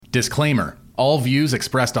Disclaimer. All views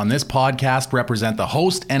expressed on this podcast represent the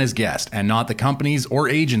host and his guest, and not the companies or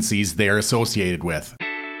agencies they are associated with.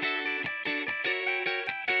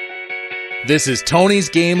 This is Tony's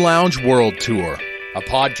Game Lounge World Tour, a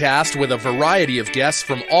podcast with a variety of guests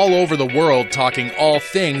from all over the world talking all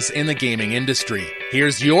things in the gaming industry.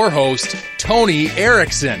 Here's your host, Tony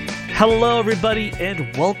Erickson. Hello, everybody,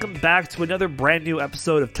 and welcome back to another brand new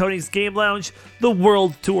episode of Tony's Game Lounge, the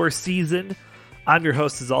World Tour season. I'm your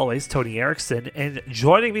host, as always, Tony Erickson, and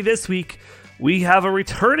joining me this week, we have a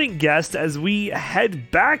returning guest as we head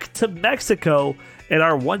back to Mexico and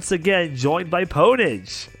are once again joined by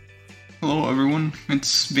Pnage. Hello, everyone.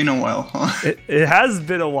 It's been a while, huh? It has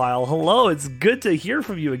been a while. Hello, it's good to hear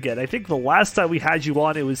from you again. I think the last time we had you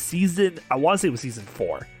on, it was season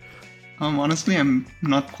 4. Honestly, I'm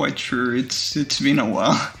not quite sure. It's been a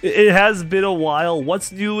while. It has been a while.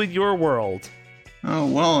 What's new in your world? Oh,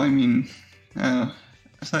 well, I mean,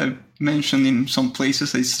 as I mentioned in some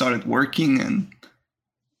places, I started working and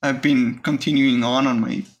I've been continuing on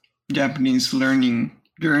my Japanese learning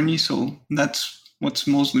journey, so that's what's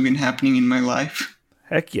mostly been happening in my life.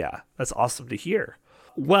 Heck yeah, that's awesome to hear.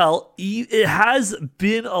 Well, it has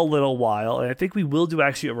been a little while, and I think we will do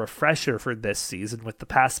actually a refresher for this season with the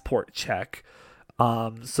passport check.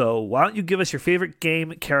 So why don't you give us your favorite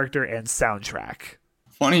game, character, and soundtrack?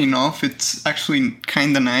 Funny enough, it's actually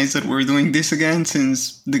kind of nice that we're doing this again,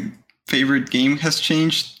 since the favorite game has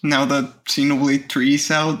changed. Now that Xenoblade 3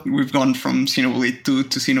 is out, we've gone from Xenoblade 2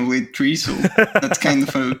 to Xenoblade 3, so that's kind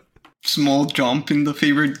of a small jump in the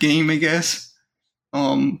favorite game, I guess.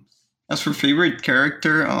 As for favorite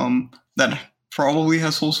character, that probably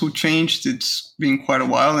has also changed. It's been quite a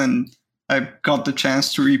while, and I got the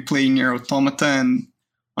chance to replay Nier Automata, and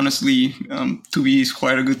honestly, 2B is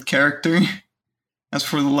quite a good character. As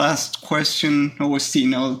for the last question, OST,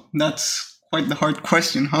 now that's quite the hard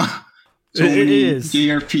question, huh? So many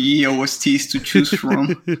JRPG OSTs to choose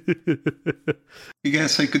from. I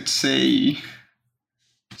guess I could say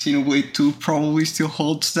Xenoblade 2 probably still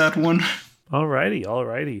holds that one.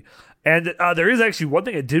 Alrighty. And there is actually one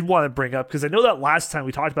thing I did want to bring up, because I know that last time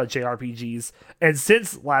we talked about JRPGs, and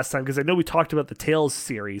since last time, because I know we talked about the Tales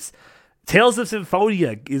series, Tales of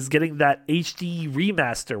Symphonia is getting that HD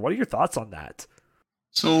remaster. What are your thoughts on that?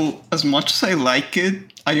 So, as much as I like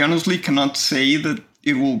it, I honestly cannot say that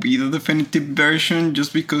it will be the definitive version,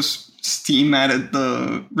 just because Steam added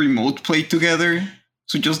the remote play together.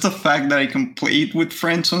 So just the fact that I can play it with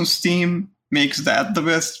friends on Steam makes that the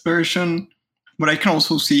best version. But I can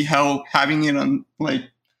also see how having it on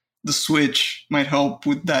the Switch might help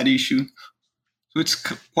with that issue. So it's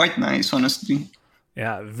quite nice, honestly.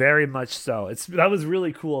 Yeah, very much so. That was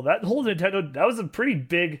really cool. That whole that was a pretty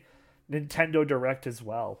big Nintendo Direct as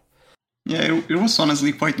well. Yeah, it was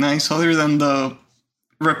honestly quite nice, other than the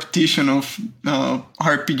repetition of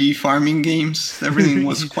RPG farming games. Everything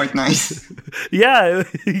was quite nice. yeah,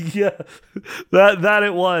 that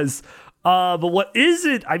it was. But what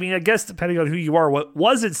isn't, I mean, I guess depending on who you are, what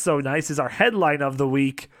wasn't so nice is our headline of the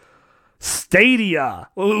week, Stadia,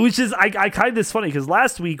 which is, I kind of, it's funny because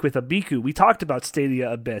last week with Abiku, we talked about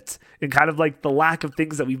Stadia a bit and kind of like the lack of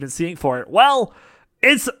things that we've been seeing for it. Well,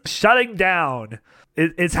 it's shutting down.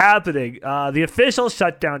 It's happening. The official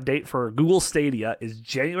shutdown date for Google Stadia is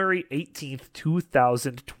January 18th,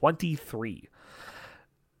 2023.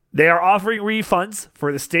 They are offering refunds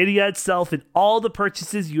for the Stadia itself and all the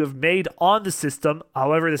purchases you have made on the system.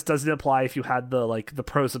 However, this doesn't apply if you had the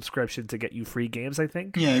Pro subscription to get you free games, I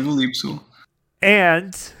think. Yeah, I believe so.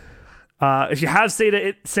 And if you have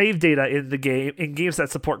save data in the game, in games that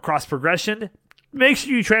support cross progression, make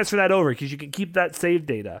sure you transfer that over because you can keep that save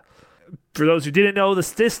data. For those who didn't know, the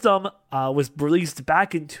system was released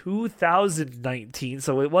back in 2019,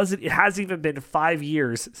 so it hasn't even been 5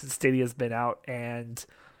 years since Stadia's been out, and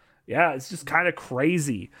yeah, it's just kind of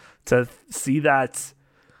crazy to see that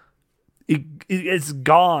it's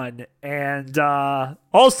gone. And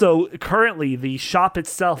also, currently, the shop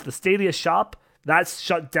itself, the Stadia shop, that's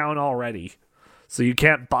shut down already, so you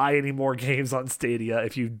can't buy any more games on Stadia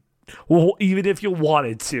even if you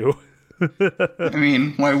wanted to. I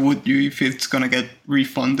mean, why would you if it's gonna get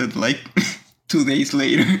refunded 2 days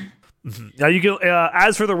later? Mm-hmm. Now you can.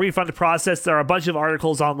 As for the refund process, there are a bunch of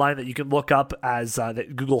articles online that you can look up as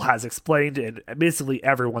that Google has explained, and basically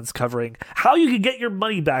everyone's covering how you can get your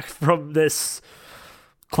money back from this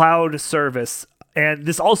cloud service. And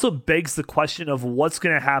this also begs the question of what's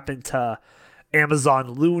going to happen to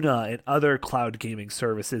Amazon Luna and other cloud gaming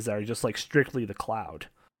services that are just strictly the cloud.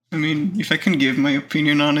 I mean, if I can give my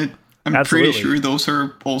opinion on it, I'm Absolutely. pretty sure those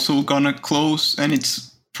are also gonna close, and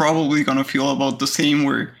it's probably gonna feel about the same,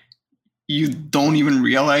 where you don't even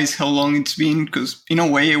realize how long it's been, because in a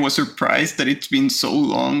way I was surprised that it's been so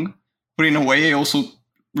long, but in a way I also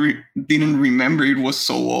didn't remember it was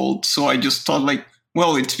so old. So I just thought like,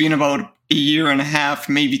 well, it's been about a year and a half,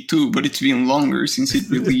 maybe 2, but it's been longer since it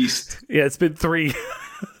released. Yeah, it's been 3.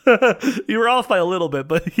 You were off by a little bit,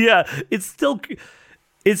 but yeah, it's still...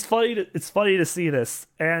 It's funny to see this.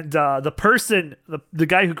 And the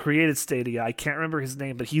guy who created Stadia, I can't remember his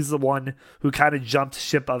name, but he's the one who kind of jumped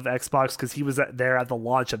ship of Xbox because he was there at the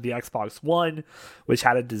launch of the Xbox One, which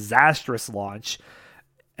had a disastrous launch.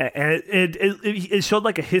 And it showed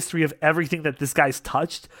like a history of everything that this guy's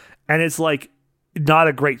touched, and it's like not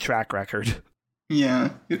a great track record.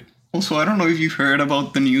 Yeah. Also, I don't know if you heard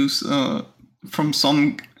about the news from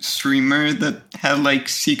some streamer that had like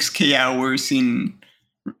 6K hours in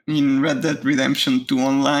Red Dead Redemption 2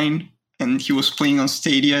 online, and he was playing on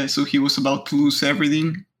Stadia, so he was about to lose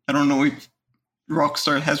everything. I don't know if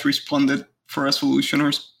Rockstar has responded for a solution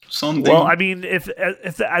or something. Well, I mean, if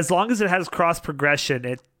as long as it has cross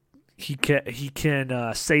progression, he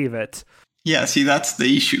can save it. Yeah, see, that's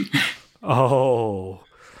the issue. Oh.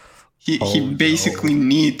 He basically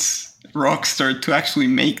needs Rockstar to actually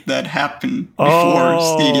make that happen before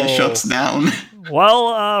Stadia shuts down. Well,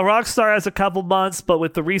 Rockstar has a couple months, but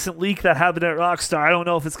with the recent leak that happened at Rockstar, I don't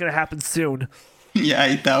know if it's going to happen soon. Yeah,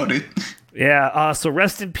 I doubt it. Yeah, so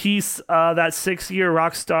rest in peace, that 6-year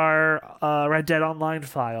Rockstar Red Dead Online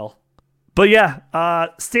file. But yeah,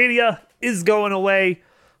 Stadia is going away.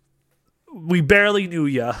 We barely knew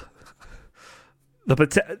ya.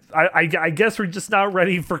 I guess we're just not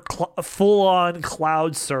ready for full-on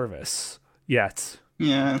cloud service yet.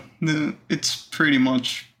 Yeah, it's pretty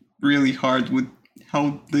much really hard with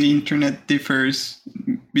how the internet differs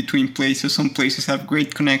between places. Some places have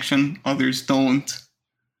great connection, others don't.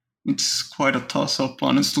 It's quite a toss-up,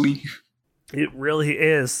 honestly. It really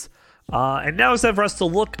is. And now it's time for us to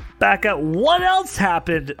look back at what else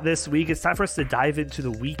happened this week. It's time for us to dive into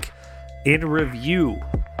the week in review.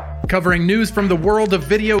 Covering news from the world of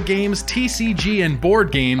video games, TCG, and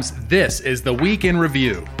board games, this is the Week in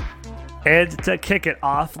Review. And to kick it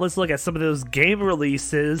off, let's look at some of those game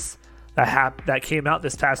releases that came out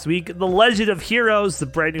this past week. The Legend of Heroes, the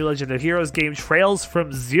brand new Legend of Heroes game, Trails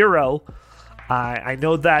from Zero. I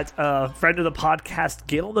know that friend of the podcast,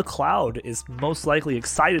 Gale McLeod, is most likely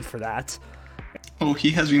excited for that. Oh,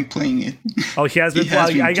 he has been playing it. Oh, he has been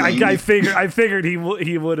playing. I figured he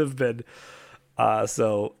would have been.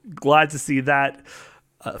 So glad to see that.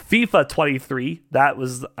 FIFA 23, that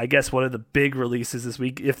was, I guess, one of the big releases this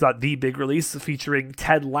week, if not the big release, featuring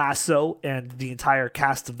Ted Lasso and the entire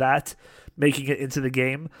cast of that, making it into the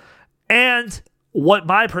game. And what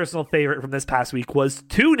my personal favorite from this past week was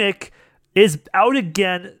Tunic is out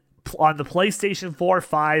again on the PlayStation 4,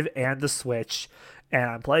 5, and the Switch. And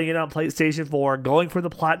I'm playing it on PlayStation 4, going for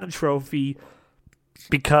the Platinum Trophy,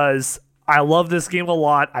 because I love this game a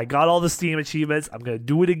lot. I got all the Steam achievements. I'm going to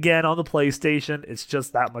do it again on the PlayStation. It's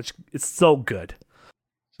just that much. It's so good.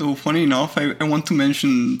 So funny enough, I want to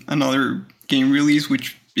mention another game release,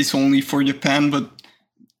 which is only for Japan, but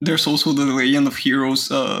there's also the Legend of Heroes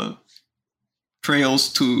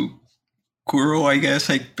Trails to Kuro, I guess.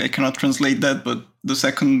 I cannot translate that, but the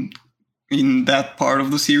second in that part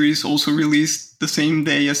of the series also released the same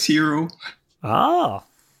day as Zero. Oh.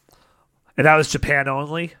 And that was Japan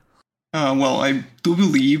only? Well, I do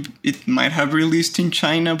believe it might have released in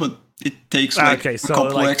China, but it takes a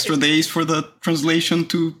couple extra days for the translation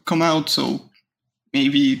to come out. So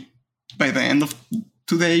maybe by the end of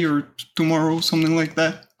today or tomorrow, something like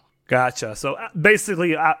that. Gotcha. So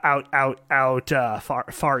basically out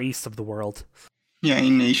far east of the world. Yeah,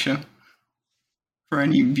 in Asia. For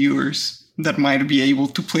any viewers that might be able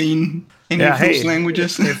to play in any of those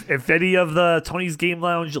languages. If any of the Tony's Game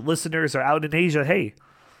Lounge listeners are out in Asia, hey,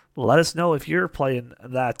 let us know if you're playing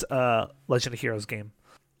that Legend of Heroes game.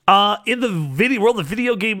 In the world of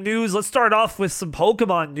video game news, let's start off with some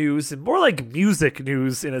Pokemon news, and more like music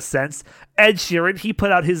news in a sense. Ed Sheeran, he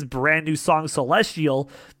put out his brand new song, Celestial.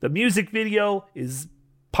 The music video is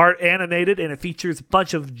part animated, and it features a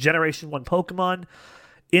bunch of Generation 1 Pokemon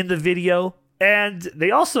in the video. And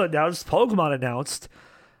they also Pokemon announced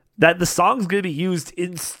that the song's going to be used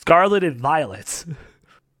in Scarlet and Violet,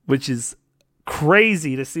 which is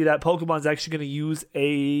crazy to see that Pokemon's actually going to use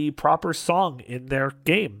a proper song in their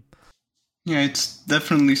game. Yeah, it's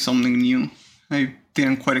definitely something new. I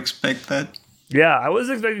didn't quite expect that. Yeah, I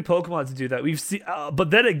was expecting Pokemon to do that. We've seen,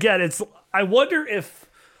 but then again, I wonder if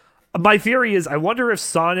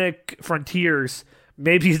Sonic Frontiers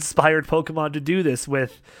maybe inspired Pokemon to do this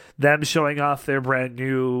with them showing off their brand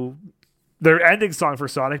new their ending song for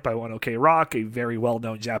Sonic by One OK Rock, a very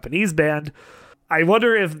well-known Japanese band. I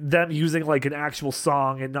wonder if them using like an actual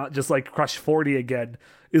song and not just like Crush 40 again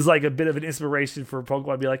is like a bit of an inspiration for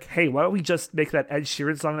Pokemon to be like, hey, why don't we just make that Ed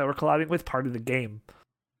Sheeran song that we're collabing with part of the game?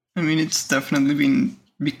 I mean, it's definitely been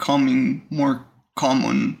becoming more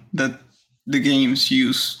common that the games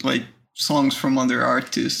use like songs from other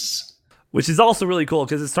artists. Which is also really cool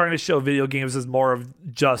because it's starting to show video games as more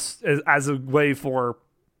of just as a way for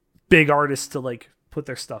big artists to like put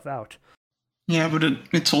their stuff out. Yeah, but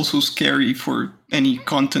it's also scary for any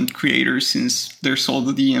content creator since there's all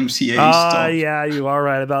the DMCA stuff. Yeah, you are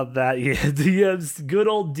right about that. Yeah, good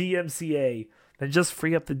old DMCA. Then just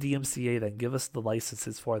free up the DMCA, then give us the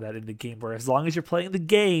licenses for that in the game, where as long as you're playing the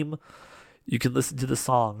game, you can listen to the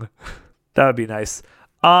song. That would be nice.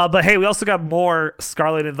 But hey, we also got more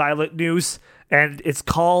Scarlet and Violet news, and it's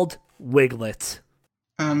called Wiglet.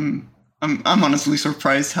 I'm honestly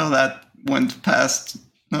surprised how that went past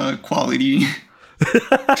quality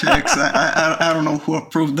checks. I don't know who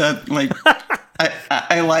approved that. Like,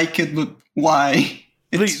 I like it, but why?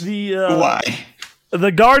 Why?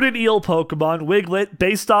 The garden eel Pokemon, Wiglet,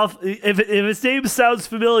 based off, if its name sounds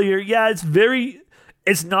familiar, yeah,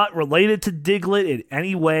 it's not related to Diglett in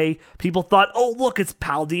any way. People thought, oh, look, it's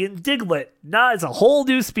Paldean Diglett. Nah, it's a whole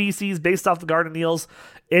new species based off the garden eels.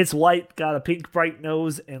 It's white, got a pink bright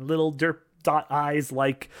nose, and little derp dot eyes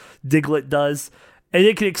like Diglett does. And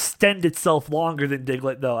it can extend itself longer than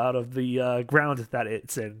Diglett, though, out of the ground that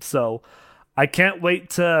it's in. So I can't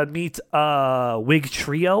wait to meet Wig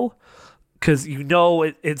Trio, because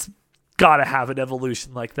it's got to have an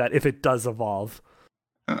evolution like that if it does evolve.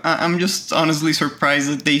 I'm just honestly surprised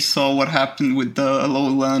that they saw what happened with the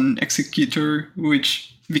Alolan Executor,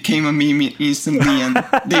 which became a meme instantly, and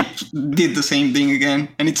they did the same thing again,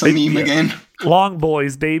 and it's a meme again. Long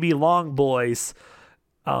boys, baby, long boys.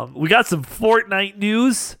 We got some Fortnite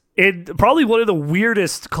news, and probably one of the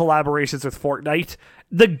weirdest collaborations with Fortnite.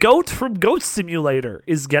 The goat from Goat Simulator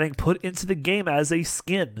is getting put into the game as a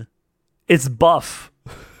skin. It's buff.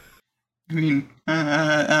 I mean,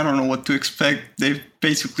 I don't know what to expect. They've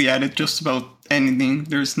basically added just about anything.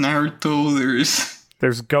 There's Naruto,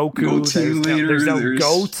 there's Goku, there's no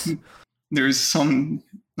goat. There's some,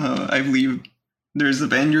 I believe, there's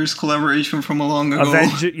Avengers collaboration from a long ago.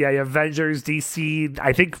 Avengers, DC.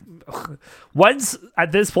 I think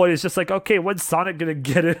at this point, it's just like, okay, when's Sonic gonna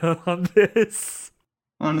get in on this?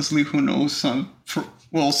 Honestly, who knows?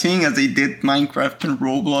 Seeing as they did Minecraft and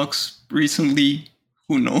Roblox recently,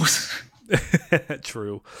 who knows?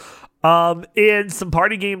 True. In some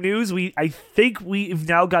party game news, I think we've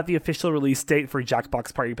now got the official release date for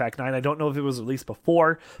Jackbox Party Pack 9. I don't know if it was released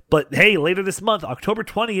before, but hey, later this month, October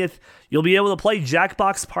 20th, you'll be able to play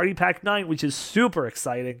Jackbox Party Pack 9, which is super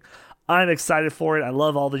exciting. I'm excited for it. I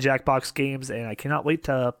love all the Jackbox games, and I cannot wait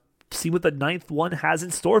to see what the 9th one has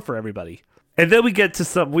in store for everybody. And then we get to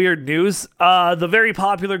some weird news. The very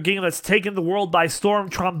popular game that's taken the world by storm,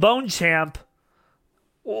 Trombone Champ.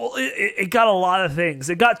 Well, it got a lot of things.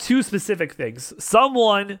 It got two specific things.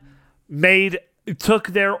 Someone took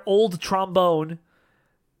their old trombone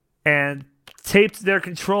and taped their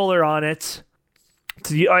controller on it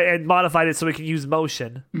and modified it so it can use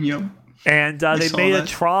motion. Yep. And they made a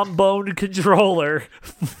trombone controller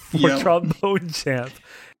for Trombone Champ.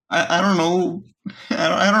 I don't know.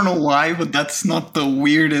 I don't know why, but that's not the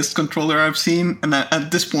weirdest controller I've seen. And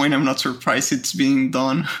at this point, I'm not surprised it's being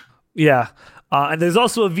done. Yeah. And there's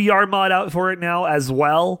also a VR mod out for it now as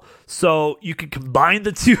well, so you can combine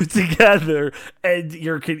the two together, and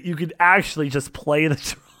you can actually just play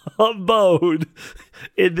the trombone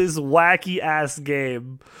in this wacky ass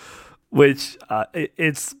game. Which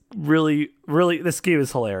it's really, really, this game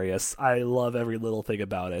is hilarious. I love every little thing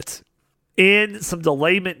about it. In some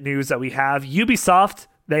delayment news that we have, Ubisoft,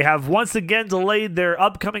 they have once again delayed their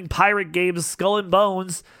upcoming pirate game Skull and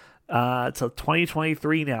Bones till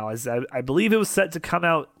 2023 now, as I believe it was set to come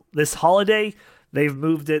out this holiday. They've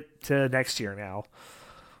moved it to next year now,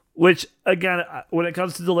 which again, when it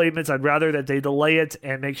comes to delayments, I'd rather that they delay it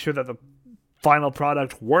and make sure that the final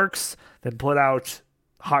product works than put out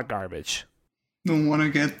hot garbage. Don't want to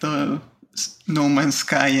get the No Man's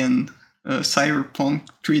Sky and Cyberpunk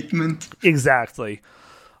treatment. Exactly.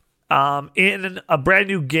 In a brand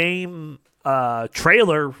new game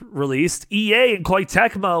trailer released, EA and Koei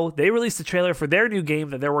Tecmo, they released a trailer for their new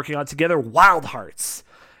game that they're working on together, Wild Hearts,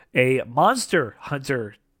 a Monster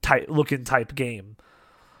Hunter type game,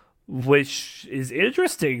 which is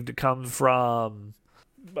interesting to come from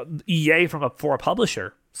EA for a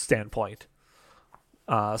publisher standpoint.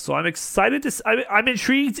 So I'm excited I'm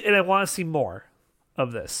intrigued, and I want to see more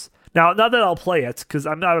of this. Now, not that I'll play it, because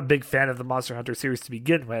I'm not a big fan of the Monster Hunter series to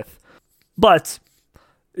begin with, but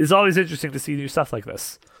it's always interesting to see new stuff like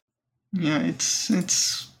this. Yeah,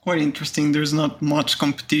 it's quite interesting. There's not much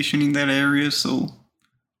competition in that area, so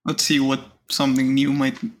let's see what something new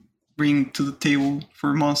might bring to the table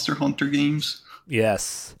for Monster Hunter games.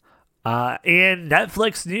 Yes. And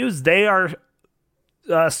Netflix news, they are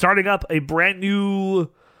starting up a brand new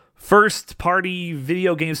first-party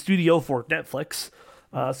video game studio for Netflix,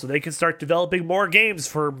 so they can start developing more games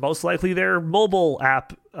for most likely their mobile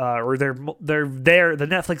app or the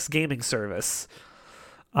Netflix gaming service.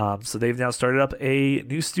 So they've now started up a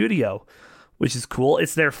new studio, which is cool.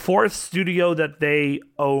 It's their fourth studio that they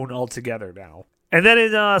own altogether now. And then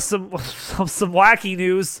in some wacky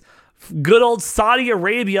news, good old Saudi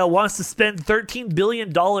Arabia wants to spend $13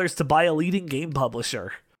 billion to buy a leading game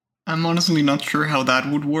publisher. I'm honestly not sure how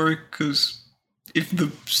that would work, because if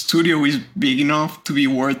the studio is big enough to be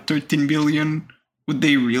worth $13 billion, would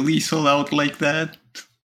they really sell out like that?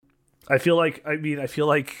 I feel like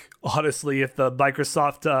honestly, if the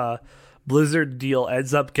Microsoft Blizzard deal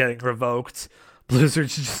ends up getting revoked,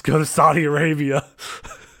 Blizzard should just go to Saudi Arabia.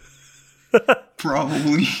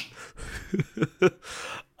 Probably.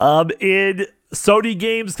 In Sony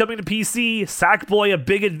games coming to PC, Sackboy: A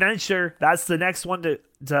Big Adventure. That's the next one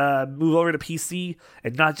to move over to PC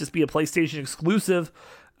and not just be a PlayStation exclusive.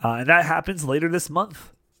 And that happens later this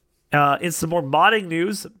month. In some more modding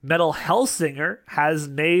news, Metal Hellsinger has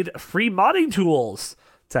made free modding tools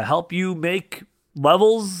to help you make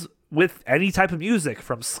levels with any type of music,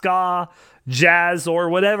 from ska, jazz, or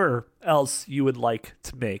whatever else you would like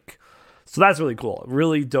to make. So that's really cool.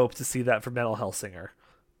 Really dope to see that from Metal Hellsinger.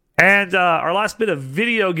 And our last bit of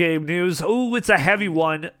video game news. Oh, it's a heavy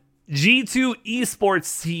one. G2 Esports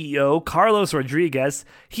CEO Carlos Rodriguez,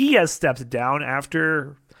 he has stepped down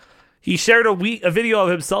after he shared a video of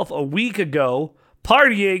himself a week ago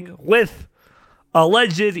partying with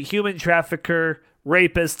alleged human trafficker,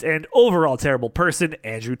 rapist, and overall terrible person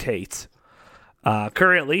Andrew Tate.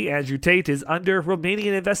 Currently, Andrew Tate is under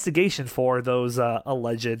Romanian investigation for those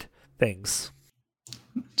alleged things.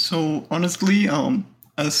 So honestly,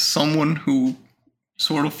 as someone who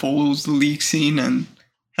sort of follows the league scene and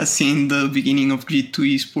has seen the beginning of G2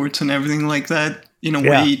 Esports and everything like that, in a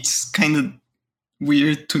way it's kind of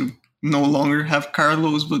weird to no longer have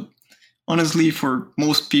Carlos, but honestly, for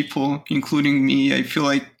most people, including me, I feel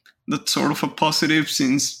like that's sort of a positive,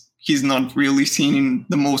 since he's not really seen in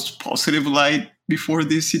the most positive light before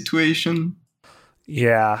this situation.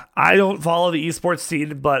 Yeah, I don't follow the esports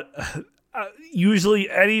scene, but usually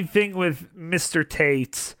anything with Mr.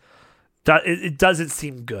 Tate, it doesn't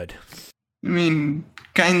seem good. I mean,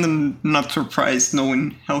 kind of not surprised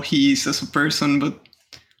knowing how he is as a person, but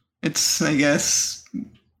it's, I guess,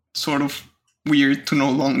 sort of weird to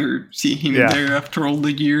no longer see him there after all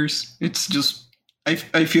the years. It's just, I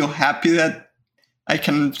feel happy that I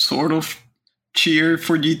can sort of cheer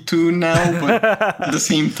for G2 now, but at the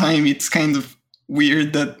same time, it's kind of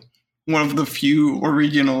weird that one of the few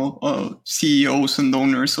original CEOs and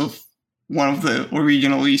owners of one of the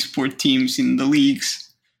original esport teams in the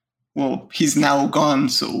leagues, well, he's now gone,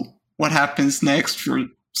 so what happens next for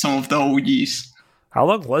some of the OGs? How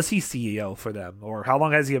long was he CEO for them? Or how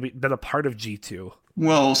long has he been a part of G2?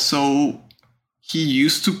 Well, so he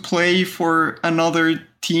used to play for another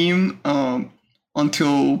team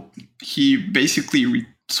until he basically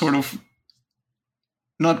sort of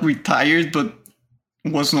not retired, but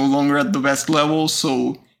was no longer at the best level.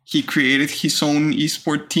 So he created his own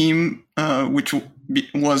esport team, which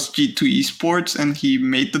was G2 Esports, and he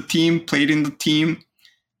made the team, played in the team.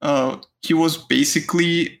 He was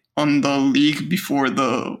basically on the league before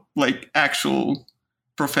the actual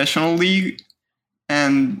professional league,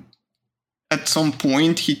 and at some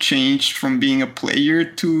point he changed from being a player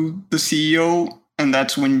to the CEO, and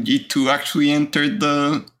that's when G2 actually entered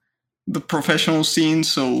the professional scene.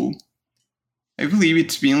 So I believe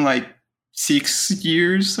it's been 7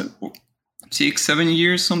 years,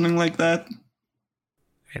 something like that.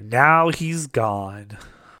 And now he's gone.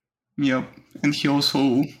 Yep. And he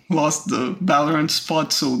also lost the Valorant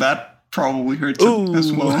spot, so that probably hurts it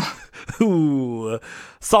as well. Ooh,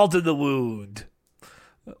 salt in the wound.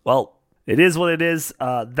 Well, it is what it is.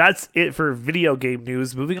 That's it for video game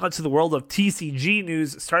news. Moving on to the world of TCG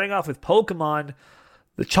news, starting off with Pokemon.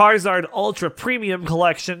 The Charizard Ultra Premium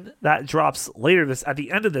Collection that drops at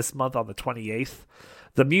the end of this month on the 28th.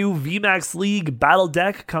 The Mew VMAX League Battle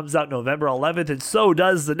Deck comes out November 11th, and so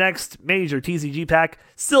does the next major TCG pack,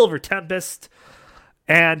 Silver Tempest.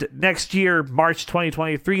 And next year, March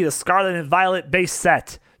 2023, the Scarlet and Violet base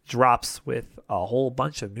set drops with a whole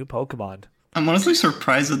bunch of new Pokemon. I'm honestly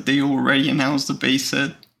surprised that they already announced the base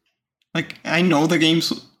set. Like, I know the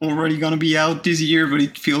game's already gonna be out this year, but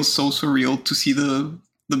it feels so surreal to see the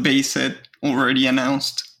base set already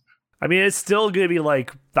announced. I mean, it's still going to be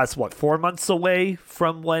like, that's what, 4 months away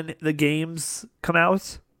from when the games come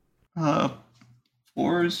out? 4,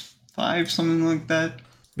 5, something like that.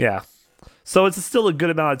 Yeah. So it's still a good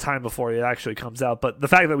amount of time before it actually comes out, but the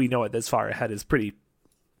fact that we know it this far ahead is pretty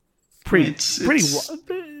It's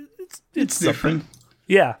different.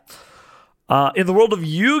 Yeah. In the world of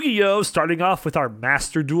Yu-Gi-Oh!, starting off with our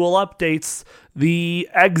Master Duel updates, the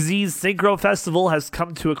Xyz Synchro Festival has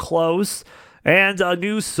come to a close, and a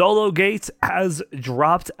new solo gate has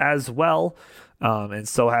dropped as well, and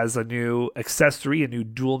so has a new accessory, a new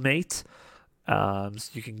dual mate. So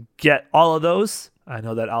you can get all of those. I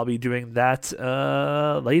know that I'll be doing that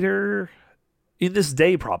later in this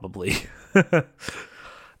day, probably.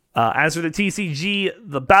 As for the TCG,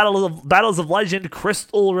 the Battles of Legend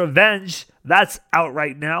Crystal Revenge, that's out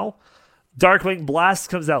right now. Darkwing Blast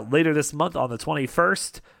comes out later this month on the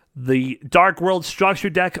 21st. The Dark World Structure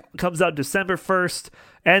deck comes out December 1st.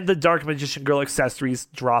 And the Dark Magician Girl accessories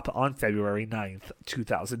drop on February 9th,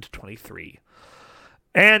 2023.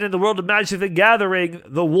 And in the world of Magic the Gathering,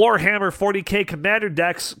 the Warhammer 40k Commander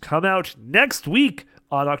decks come out next week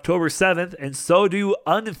on October 7th, and so do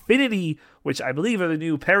Unfinity, which I believe are the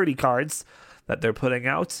new parody cards that they're putting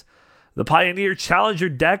out. The Pioneer Challenger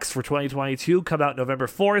decks for 2022 come out November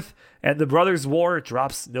 4th, and the Brothers War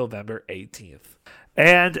drops November 18th.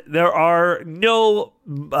 And there are no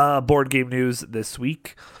board game news this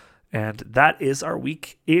week, and that is our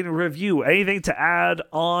week in review. Anything to add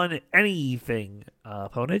on anything,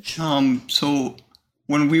 Pnage? So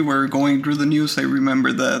when we were going through the news, I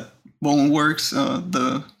remember that Boneworks,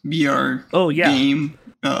 the VR game,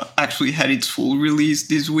 actually had its full release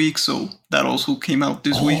this week, so that also came out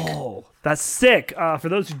this week. Oh, that's sick. For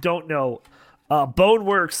those who don't know,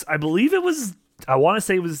 Boneworks, I believe it was, I want to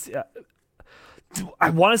say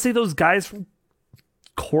those guys from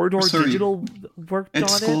Corridor Digital worked on it.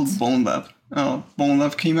 It's called Bone Lab. Bone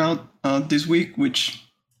Lab came out this week, which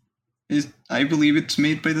is, I believe it's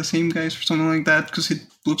made by the same guys or something like that, because it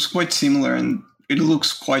looks quite similar and it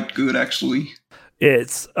looks quite good, actually.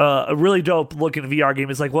 It's a really dope looking VR game.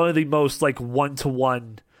 It's like one of the most like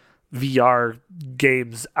one-to-one VR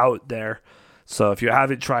games out there. So if you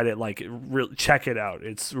haven't tried it, check it out.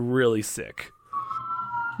 It's really sick.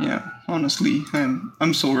 Yeah, honestly,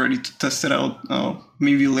 I'm so ready to test it out.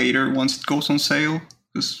 Maybe later once it goes on sale,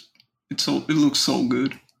 because it looks so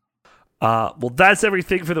good. Well, that's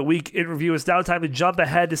everything for the week in review. It's now time to jump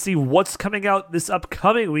ahead to see what's coming out this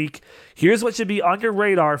upcoming week. Here's what should be on your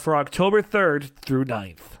radar for October 3rd through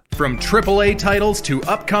 9th. From AAA titles to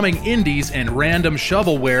upcoming indies and random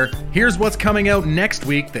shovelware, here's what's coming out next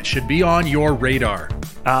week that should be on your radar.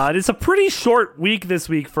 It's a pretty short week this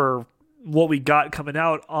week for what we got coming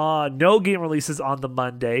out. No game releases on the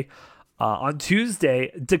Monday. On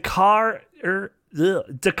Tuesday, Dakar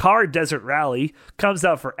Desert Rally comes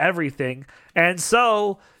out for everything, and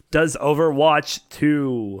so does Overwatch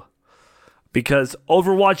 2, because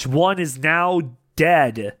Overwatch 1 is now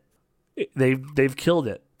dead. They've killed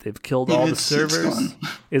it. They've killed all the servers.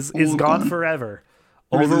 It's gone forever.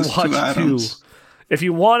 Overwatch 2. If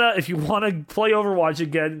you wanna play Overwatch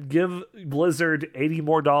again, give Blizzard $80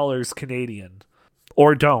 more Canadian,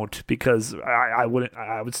 or don't, because I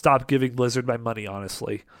would stop giving Blizzard my money,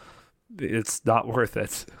 honestly. It's not worth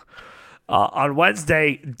it. On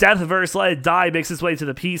Wednesday, Death vs. Let It Die makes its way to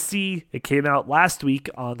the PC. It came out last week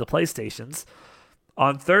on the PlayStations.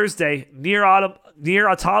 On Thursday, Nier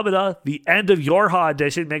Automata, the End of Yorha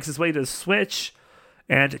edition, makes its way to the Switch.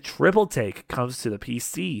 And Triple Take comes to the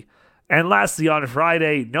PC. And lastly, on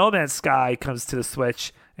Friday, No Man's Sky comes to the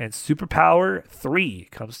Switch. And Superpower 3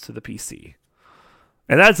 comes to the PC.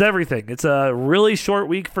 And that's everything. It's a really short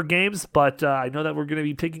week for games, but I know that we're going to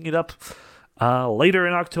be picking it up later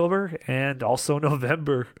in October and also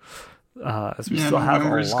November, as we still have a lot.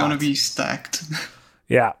 November's going to be stacked.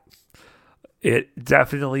 Yeah, it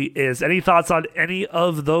definitely is. Any thoughts on any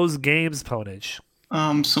of those games, Pnage?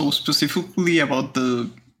 So specifically about the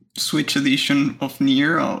Switch edition of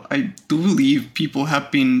Nier, I do believe people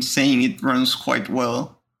have been saying it runs quite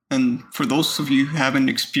well. And for those of you who haven't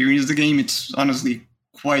experienced the game, it's honestly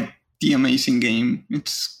quite the amazing game.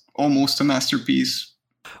 It's almost a masterpiece.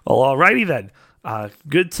 Well, alrighty then.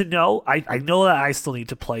 Good to know. I know that I still need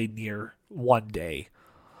to play Nier one day.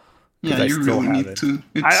 Yeah, you really need to.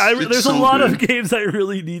 There's a lot of games I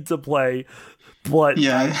really need to play, but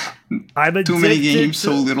yeah, I'm addicted. Too many games,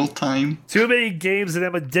 so little time. Too many games, and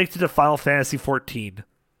I'm addicted to Final Fantasy 14.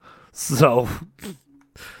 So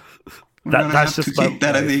We're gonna That's have just to my kick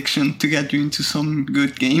that life. addiction to get you into some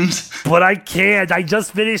good games. But I can't. I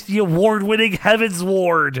just finished the award-winning Heaven's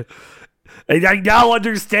Ward. And I now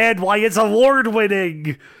understand why it's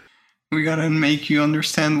award-winning. We gotta make you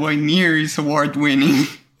understand why Nier is award-winning.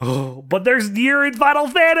 Oh, but there's Nier in Final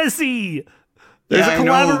Fantasy. There's Yeah, a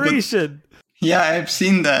collaboration. Yeah, I've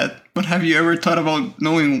seen that. But have you ever thought about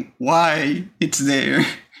knowing why it's there?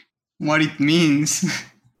 What it means?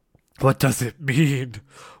 What does it mean?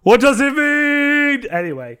 What does it mean?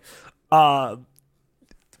 Anyway,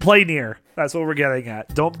 play Nier. That's what we're getting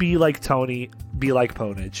at. Don't be like Tony. Be like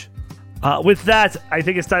Pnage. With that, I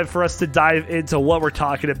think it's time for us to dive into what we're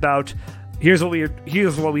talking about. Here's what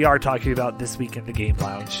we are talking about this week in the Game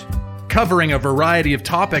Lounge. Covering a variety of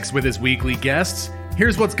topics with his weekly guests,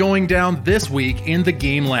 here's what's going down this week in the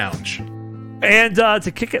Game Lounge. And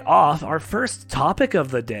to kick it off, our first topic of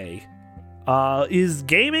the day is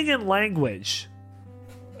gaming and language.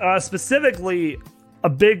 Specifically, a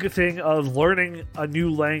big thing of learning a new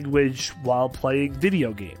language while playing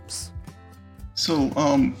video games. So,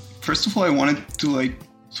 first of all, I wanted to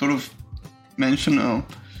sort of mention.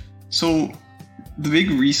 So, the big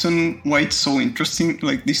reason why it's so interesting,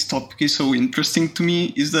 this topic is so interesting to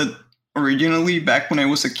me, is that originally, back when I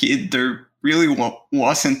was a kid, there really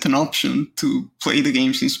wasn't an option to play the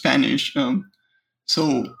games in Spanish.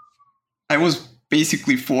 So, I was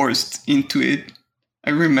basically forced into it. I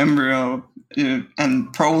remember,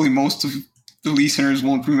 and probably most of the listeners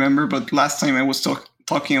won't remember, but last time I was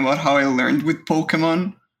talking about how I learned with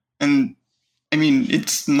Pokemon, and I mean,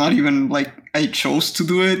 it's not even like I chose to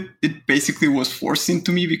do it. It basically was forced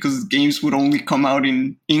into me because games would only come out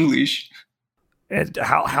in English. And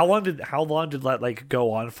how long did that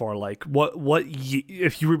go on for?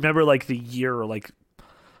 If you remember the year,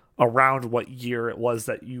 around what year it was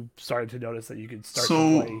that you started to notice that you could start to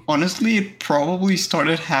play? So honestly, it probably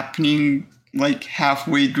started happening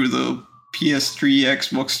halfway through the PS3,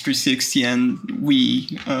 Xbox 360, and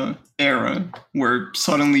Wii era, where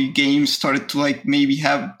suddenly games started to maybe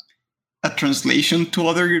have a translation to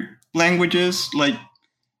other languages.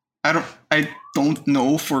 I don't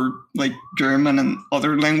know for German and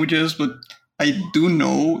other languages, but I do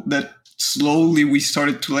know that slowly we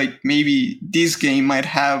started to maybe this game might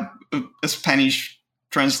have a Spanish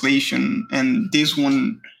translation, and this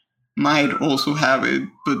one might also have it,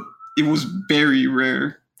 but it was very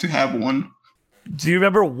rare to have one. Do you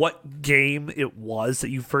remember what game it was that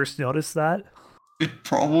you first noticed that? It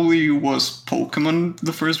probably was Pokemon,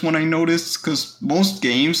 the first one I noticed, because most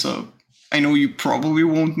games, I know you probably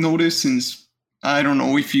won't notice since I don't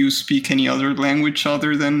know if you speak any other language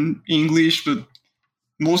other than English, but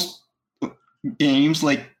most games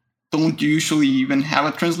don't usually even have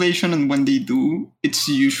a translation, and when they do, it's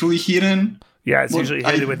usually hidden. Yeah, it's But usually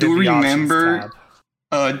hidden I within do the options remember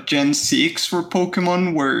tab. Gen 6 for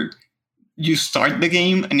Pokemon, where you start the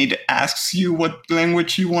game and it asks you what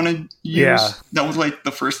language you want to use. Yeah. That was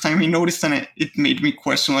the first time I noticed, and it made me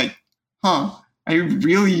question I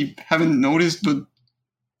really haven't noticed, but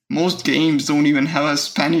most games don't even have a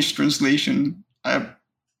Spanish translation. I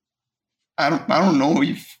don't know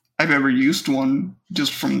if I've ever used one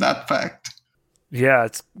just from that fact. Yeah,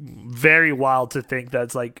 it's very wild to think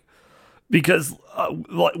that's because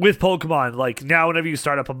with Pokemon, now whenever you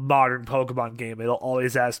start up a modern Pokemon game, it'll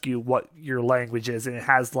always ask you what your language is, and it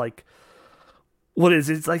has what is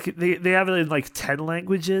it? It's they have it in 10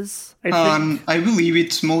 languages, I think. I believe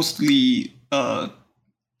it's mostly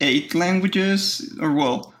 8 languages,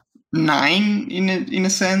 or 9 in a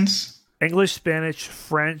sense. English, Spanish,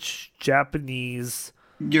 French, Japanese,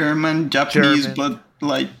 German, Japanese, but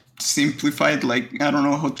simplified. I don't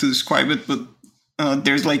know how to describe it, but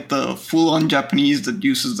there's the full-on Japanese that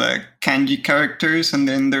uses the kanji characters, and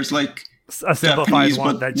then there's a simplified Japanese,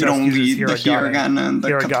 one but that you just don't uses need the hiragana and the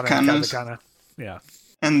katakanas. katakana. Yeah.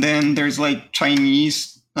 And then there's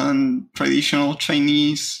Chinese and traditional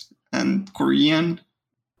Chinese and Korean.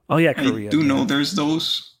 Oh yeah, Korean. I do know there's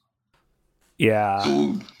those. Yeah.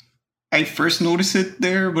 So I first noticed it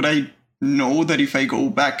there, but I know that if I go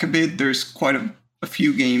back a bit, there's quite a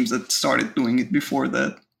few games that started doing it before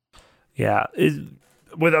that. Yeah,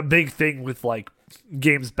 with a big thing with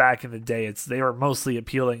games back in the day, they were mostly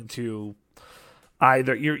appealing to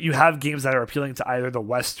either you have games that are appealing to either the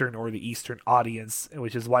Western or the Eastern audience,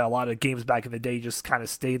 which is why a lot of games back in the day just kind of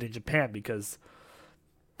stayed in Japan because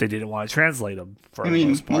they didn't want to translate them. For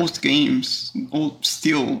most games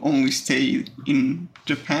still only stay in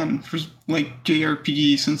Japan for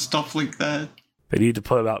JRPGs and stuff like that. They need to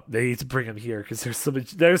put them out. They need to bring them here because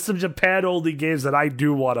there's some Japan only games that I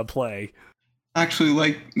do want to play. Actually,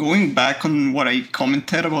 like going back on what I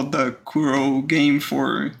commented about the Kuro game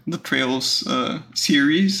for the Trails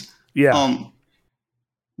series, Yeah. um,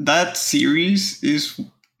 that series is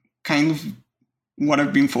kind of what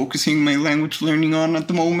I've been focusing my language learning on at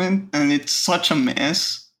the moment, and it's such a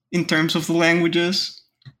mess in terms of the languages.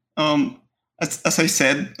 Um, as I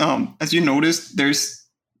said, as you noticed, there's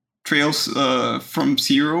Trails from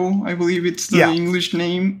Zero, I believe it's the Yeah. English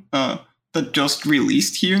name, that just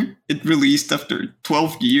released here. It released after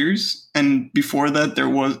 12 years, and before that, there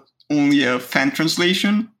was only a fan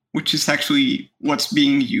translation, which is actually what's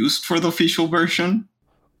being used for the official version.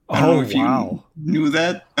 I don't Oh, know if you wow. knew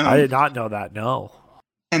that. I did not know that, no.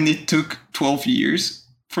 And it took 12 years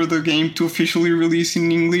for the game to officially release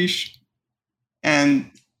in English. And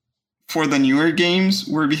for the newer games,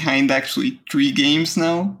 we're behind actually 3 games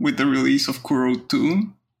now with the release of Kuro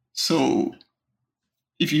 2. So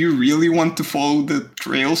if you really want to follow the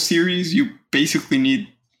Trail series, you basically need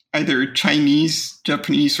either Chinese,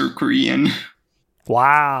 Japanese, or Korean.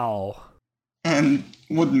 Wow. And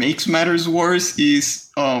what makes matters worse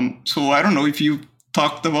is, so I don't know if you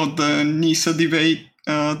talked about the NISA debate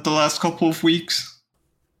the last couple of weeks.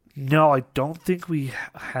 No, I don't think we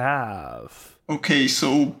have. Okay,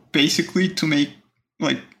 so basically to make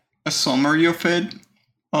like a summary of it,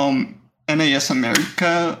 NAS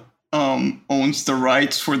America owns the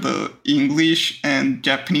rights for the English and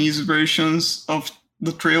Japanese versions of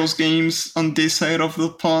the Trails games on this side of the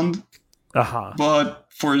pond. Uh-huh. But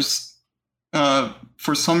for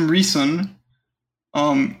some reason,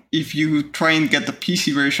 if you try and get the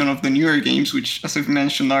PC version of the newer games, which, as I've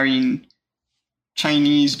mentioned, are in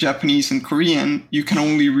Chinese, Japanese, and Korean, you can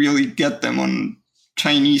only really get them on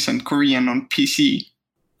Chinese and Korean on PC.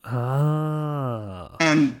 Ah.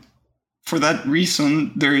 And for that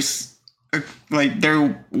reason, there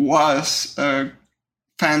was a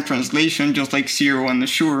fan translation, just like Zero and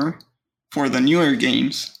Azure, for the newer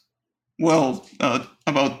games. Well,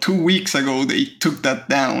 about 2 weeks ago, they took that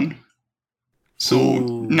down. So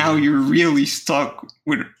now you're really stuck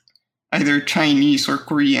with either Chinese or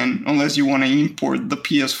Korean, unless you want to import the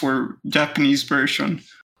PS4 Japanese version.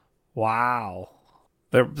 Wow.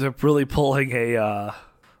 They're really pulling a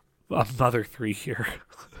Mother 3 here.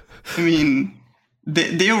 I mean,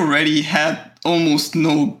 they already had almost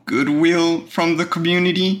no goodwill from the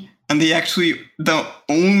community, and the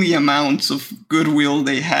only amounts of goodwill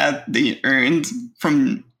they had, they earned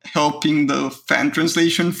from helping the fan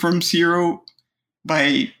translation from Zero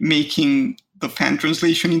by making the fan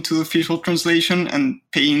translation into the official translation and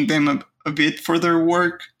paying them a bit for their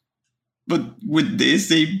work. But with this,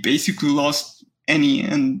 they basically lost any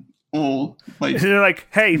and all. Like, they're like,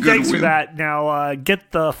 hey, thanks for goodwill. that. Now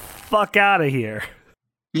get the fuck out of here.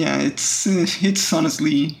 Yeah, it's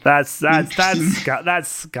honestly That's interesting.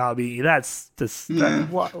 scummy. That's just Yeah.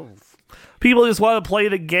 people just want to play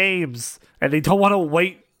the games and they don't want to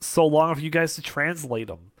wait so long for you guys to translate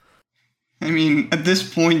them. I mean, at this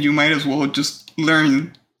point, you might as well just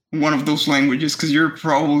learn one of those languages because you're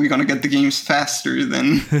probably gonna get the games faster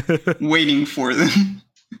than waiting for them.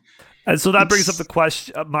 And so that brings up the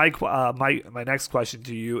question. My next question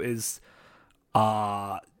to you is,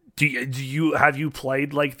 do you have you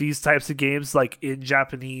played like these types of games like in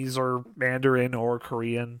Japanese or Mandarin or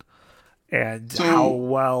Korean, and So- how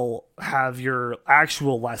well have your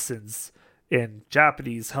actual lessons in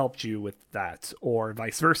Japanese helped you with that, or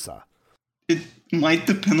vice versa? It might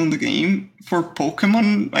depend on the game. For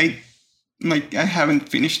Pokemon, I haven't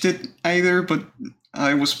finished it either, but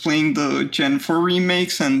I was playing the Gen 4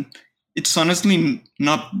 remakes, and it's honestly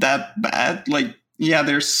not that bad. Like, yeah,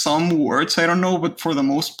 there's some words I don't know, but for the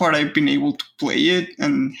most part, I've been able to play it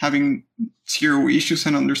and having zero issues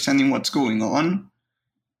and understanding what's going on.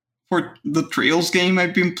 For the Trails game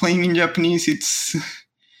I've been playing in Japanese, it's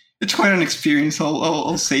quite an experience.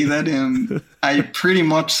 I'll say that. I pretty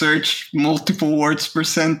much search multiple words per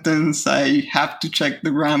sentence. I have to check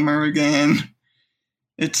the grammar again.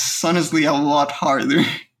 It's honestly a lot harder.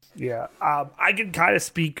 Yeah, I can kind of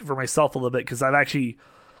speak for myself a little bit because I've actually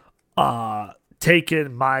I've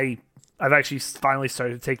actually finally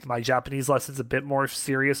started to take my Japanese lessons a bit more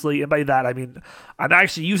seriously, and by that I mean I'm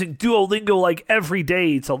actually using Duolingo like every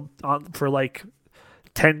day for like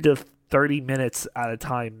 10 to 30 minutes at a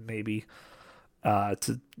time, maybe,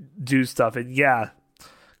 to do stuff. And yeah,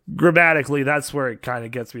 grammatically, that's where it kind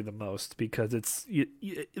of gets me the most because it's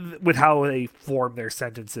with how they form their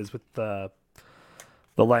sentences with the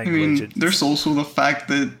I language. mean, there's also the fact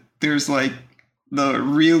that there's like the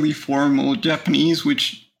really formal Japanese,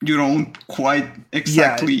 which you don't quite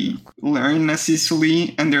exactly learn as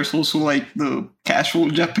easily. And there's also like the casual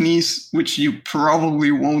Japanese, which you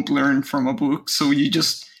probably won't learn from a book. So you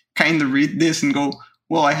just kind of read this and go,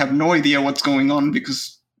 well, I have no idea what's going on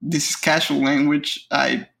because this is casual language.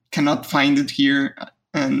 I cannot find it here.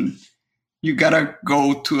 And you gotta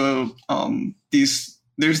go to there's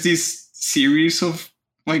this series of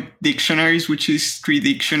like dictionaries, which is 3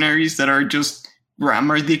 dictionaries that are just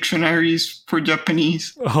grammar dictionaries for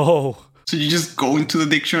Japanese. Oh. So you just go into the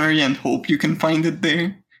dictionary and hope you can find it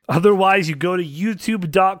there. Otherwise, you go to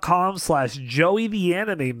youtube.com/Joey the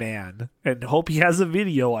Anime Man and hope he has a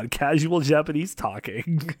video on casual Japanese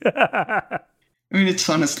talking. I mean, it's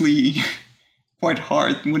honestly quite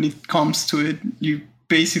hard when it comes to it. You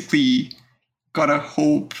basically gotta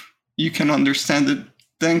hope you can understand it.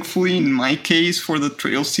 Thankfully, in my case, for the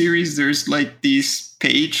Trail series, there's like this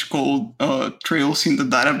page called Trails in the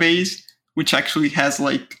Database, which actually has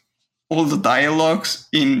like all the dialogues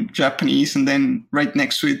in Japanese, and then right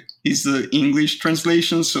next to it is the English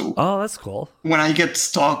translation. So, oh, that's cool. When I get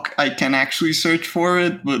stuck, I can actually search for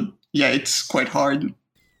it, but yeah, it's quite hard.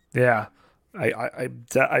 Yeah, I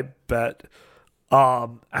bet.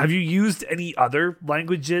 Have you used any other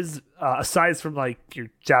languages aside from like your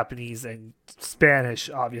Japanese and Spanish,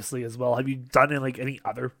 obviously as well? Have you done like any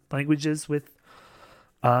other languages with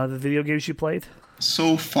the video games you played?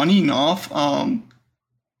 So funny enough,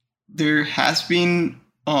 there has been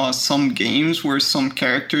some games where some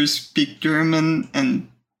characters speak German, and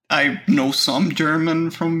I know some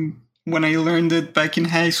German from when I learned it back in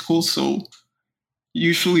high school. So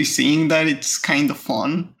usually seeing that, it's kind of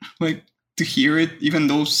fun, like to hear it, even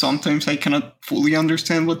though sometimes I cannot fully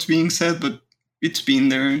understand what's being said, but it's been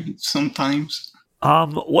there sometimes.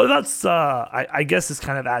 What about I guess this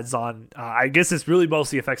kind of adds on. I guess this really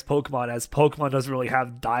mostly affects Pokemon, as Pokemon doesn't really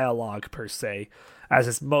have dialogue per se, as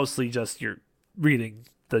it's mostly just you're reading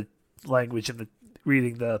the language and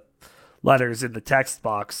reading the letters in the text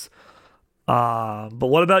box. But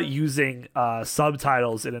what about using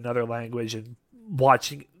subtitles in another language and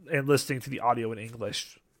watching and listening to the audio in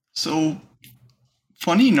English? So,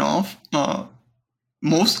 funny enough,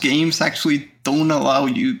 most games actually don't allow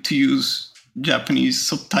you to use Japanese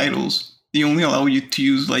subtitles. They only allow you to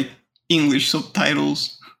use like English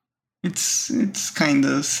subtitles. It's kind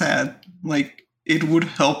of sad. Like, it would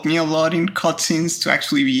help me a lot in cutscenes to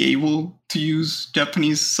actually be able to use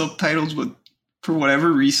Japanese subtitles, but for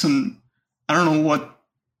whatever reason, I don't know what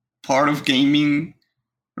part of gaming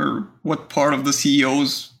or what part of the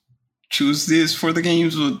CEOs choose this for the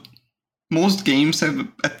games, but most games I've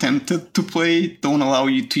attempted to play don't allow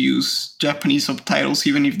you to use Japanese subtitles,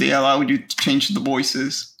 even if they allow you to change the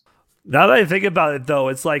voices. Now that I think about it, though,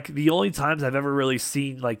 it's like the only times I've ever really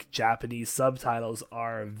seen like Japanese subtitles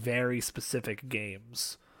are very specific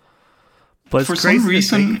games. But for some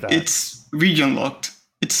reason, it's region locked.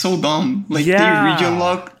 It's so dumb. Like they region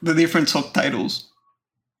lock the different subtitles.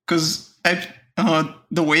 Because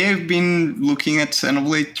the way I've been looking at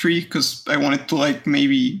Xenoblade 3, because I wanted to like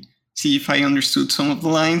maybe see if I understood some of the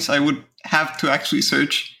lines, I would have to actually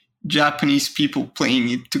search Japanese people playing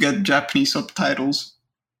it to get Japanese subtitles.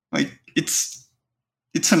 Like it's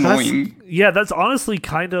annoying. That's honestly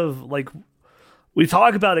kind of like, we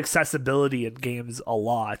talk about accessibility in games a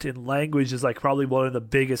lot, and language is like probably one of the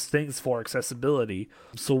biggest things for accessibility.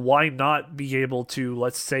 So why not be able to,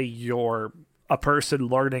 let's say you're a person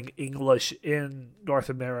learning English in North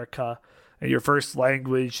America and your first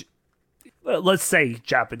language, let's say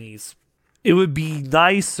Japanese. It would be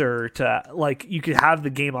nicer to like, you could have the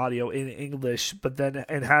game audio in English, but then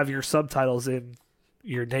and have your subtitles in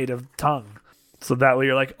your native tongue. So that way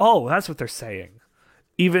you're like, oh, that's what they're saying.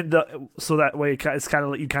 So that way it's kind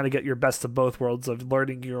of like you kind of get your best of both worlds of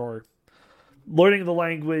learning the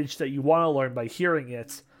language that you want to learn by hearing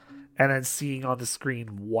it, and then seeing on the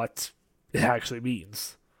screen what it actually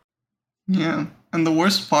means. Yeah, and the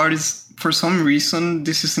worst part is, for some reason,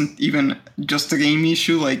 this isn't even just a game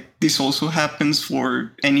issue. Like, this also happens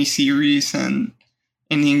for any series and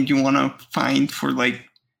anything you want to find for, like,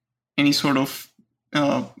 any sort of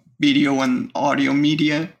video and audio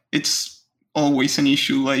media. It's always an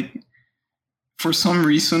issue. Like, for some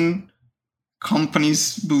reason,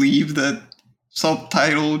 companies believe that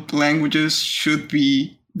subtitled languages should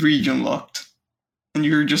be region locked, and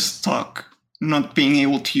you're just stuck not being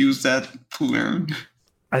able to use that to learn.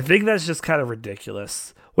 I think that's just kind of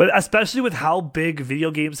ridiculous. Especially with how big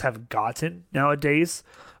video games have gotten nowadays,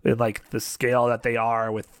 and like the scale that they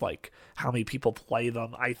are with like how many people play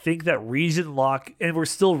them. I think that region lock, and we're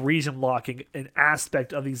still region locking an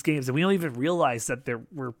aspect of these games, and we don't even realize that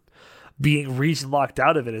we're being region locked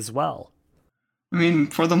out of it as well. I mean,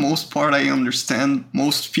 for the most part, I understand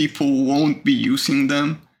most people won't be using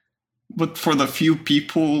them, but for the few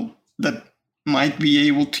people that might be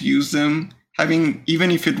able to use them, having,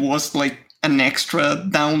 even if it was like an extra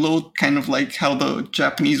download, kind of like how the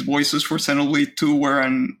Japanese voices for Xenoblade 2 were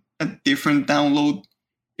a different download,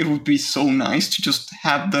 it would be so nice to just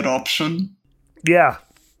have that option. Yeah,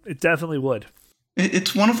 it definitely would.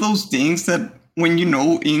 It's one of those things that when you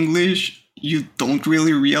know English, you don't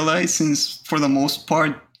really realize, since for the most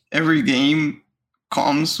part, every game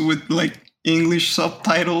comes with like English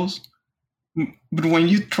subtitles. But when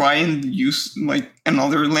you try and use like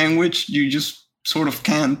another language, you just sort of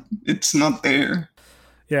can't. It's not there.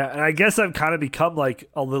 Yeah, and I guess I've kind of become like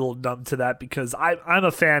a little numb to that because I'm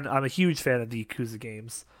a fan. I'm a huge fan of the Yakuza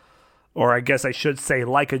games, or I guess I should say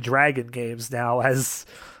Like a Dragon games now, as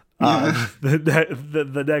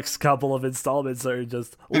the next couple of installments are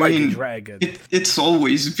just a Dragon. It's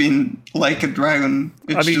always been Like a Dragon.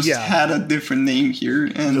 It's had a different name here,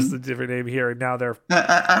 and just a different name here, and now they're.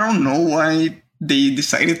 I don't know why they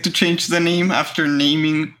decided to change the name after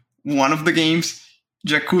naming one of the games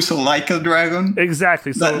Yakuza Like a Dragon.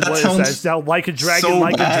 Exactly. So that sounds now Like a Dragon, so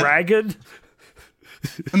Like bad. A Dragon.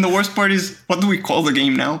 And the worst part is, what do we call the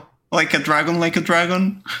game now? Like a Dragon, Like a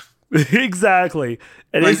Dragon. Exactly.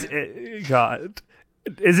 It is. God,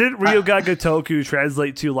 isn't Ryuga Gotoku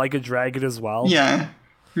translate to Like a Dragon as well? Yeah,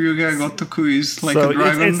 Ryuga Gotoku is Like a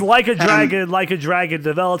Dragon. It's Like a Dragon, Like a Dragon,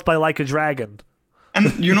 developed by Like a Dragon.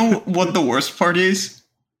 And you know what the worst part is?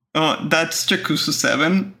 That's Yakuza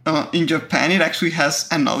 7. In Japan, it actually has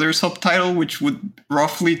another subtitle, which would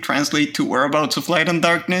roughly translate to Whereabouts of Light and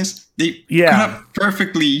Darkness. They could have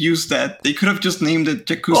perfectly used that. They could have just named it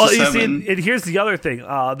Yakuza 7. And here's the other thing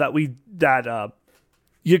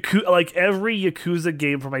like every Yakuza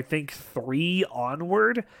game from I think 3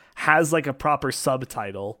 onward has like a proper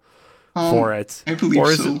subtitle for it. I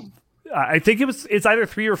believe so. I think it's either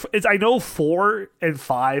 3 or 4. I know 4 and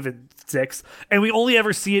 5 and 6, and we only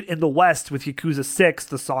ever see it in the West with Yakuza 6,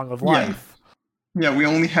 The Song of Life. Yeah, we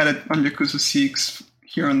only had it on Yakuza 6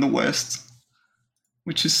 here in the West,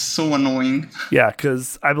 which is so annoying. Yeah,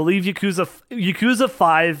 because I believe Yakuza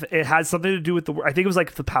 5, it had something to do with I think it was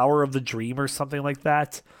like the power of the dream or something like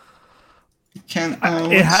that.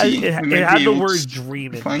 It had the word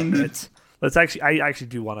dream in it. I actually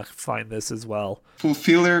do want to find this as well.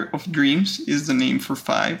 Fulfiller of Dreams is the name for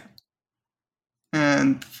 5.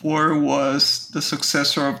 And 4 was the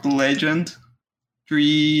successor of the legend.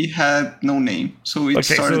 3 had no name. So it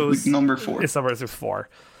started with number 4. It started with 4.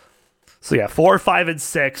 So yeah, 4, 5, and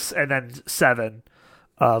 6, and then 7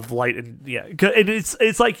 of Light and and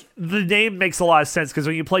it's like the name makes a lot of sense because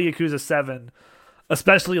when you play Yakuza 7,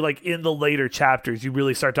 especially like in the later chapters, you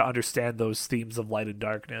really start to understand those themes of light and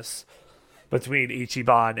darkness between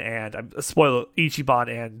Ichiban and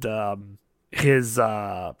his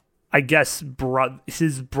I guess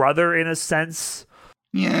his brother in a sense.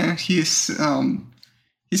 Yeah, his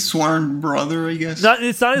sworn brother, I guess.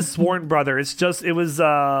 It's not his sworn brother. It was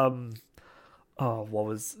what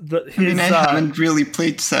was I haven't really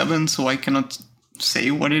played 7, so I cannot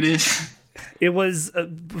say what it is. It was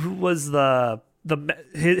who was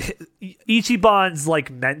Ichiban's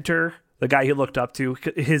like mentor, the guy he looked up to,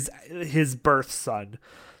 his birth son.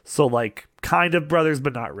 So like kind of brothers,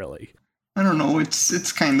 but not really. I don't know.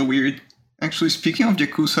 It's kind of weird. Actually, speaking of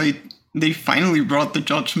Yakuza, they finally brought the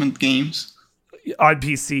Judgment games on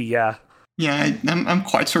PC. Yeah. Yeah, I'm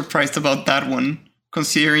quite surprised about that one,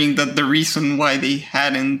 considering that the reason why they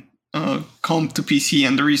hadn't come to PC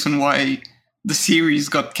and the reason why the series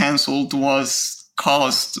got cancelled was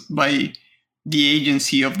caused by the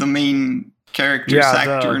agency of the main character's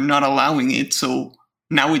actor not allowing it. So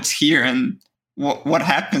now it's here, and what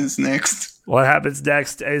happens next? What happens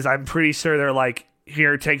next is I'm pretty sure they're like,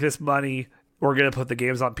 here, take this money. We're going to put the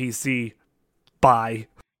games on PC. Bye.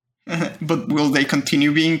 But will they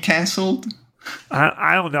continue being cancelled?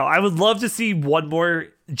 I don't know. I would love to see one more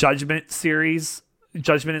Judgment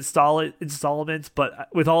installment, but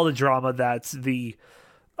with all the drama that's the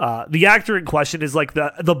actor in question is like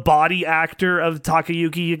the body actor of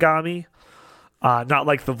Takayuki Yagami. Not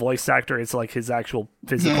like the voice actor. It's like his actual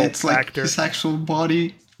physical it's like actor. His actual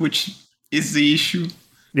body, which is the issue.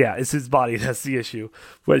 Yeah, it's his body that's the issue,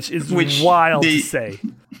 which is wild to say.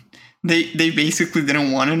 They basically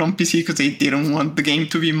didn't want it on PC because they didn't want the game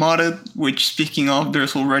to be modded, which, speaking of,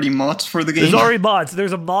 there's already mods for the game. There's already mods.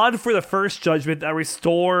 There's a mod for the first Judgment that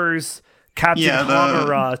restores Captain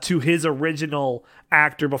Hamura to his original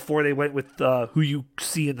actor before they went with who you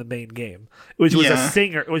see in the main game, which was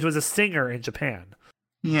a singer in Japan.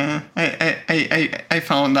 Yeah, I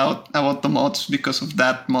found out about the mods because of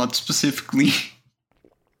that mod specifically.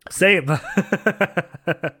 Same.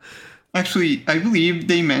 Actually, I believe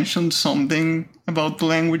they mentioned something about the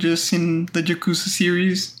languages in the Yakuza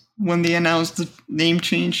series when they announced the name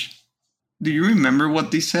change. Do you remember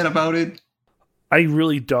what they said about it? I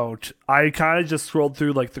really don't. I kind of just scrolled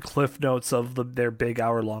through like the cliff notes of their big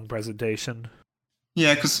hour-long presentation.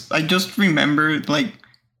 Yeah, because I just remember, like,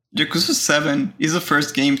 Yakuza 7 is the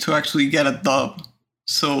first game to actually get a dub.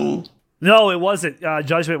 So, No, it wasn't.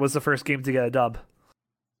 Judgment was the first game to get a dub.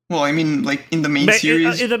 well, I mean, like, in the main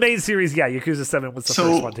series. In the main series, yeah, Yakuza 7 was the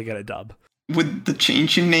first one to get a dub. With the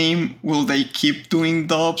change in name, will they keep doing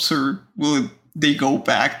dubs or will they go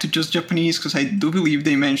back to just Japanese? Because I do believe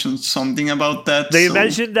they mentioned something about that. They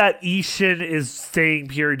mentioned that Ishin is staying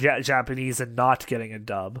pure Japanese and not getting a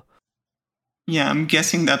dub. Yeah, I'm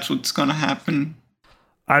guessing that's what's gonna happen.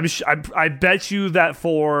 I bet you that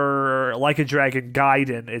for Like a Dragon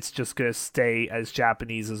Gaiden, it's just gonna stay as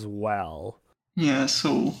Japanese as well. Yeah,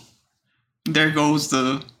 so there goes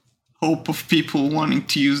the hope of people wanting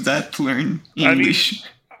to use that to learn English.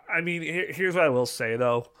 I mean, here's what I will say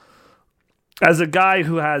though. As a guy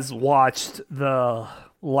who has watched the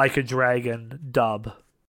Like a Dragon dub,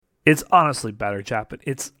 it's honestly better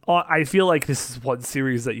Japanese. I feel like this is one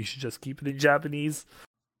series that you should just keep it in Japanese.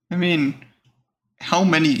 I mean, how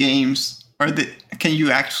many games can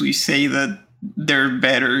you actually say that they're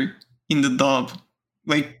better in the dub?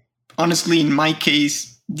 Like, honestly, in my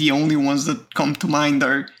case, the only ones that come to mind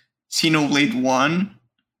are Xenoblade 1,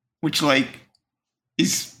 which, like,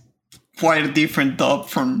 is quite a different dub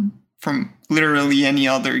from literally any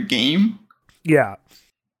other game. Yeah.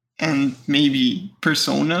 And maybe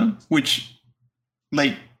Persona, which,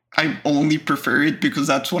 like, I only prefer it because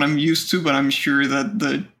that's what I'm used to, but I'm sure that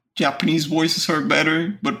the Japanese voices are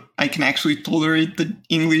better, but I can actually tolerate the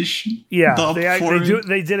English dub for it.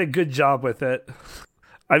 They did a good job with it.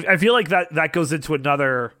 I feel like that goes into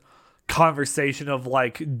another conversation of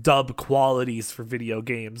like dub qualities for video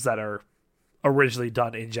games that are originally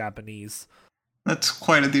done in Japanese. That's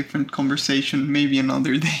quite a different conversation. Maybe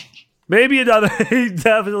another day.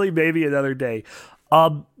 Definitely maybe another day.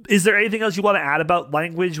 Is there anything else you want to add about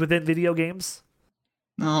language within video games?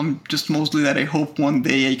 Just mostly that I hope one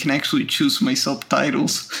day I can actually choose my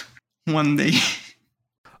subtitles. One day.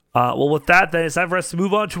 Well, with that, then it's time for us to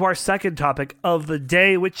move on to our second topic of the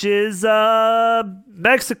day, which is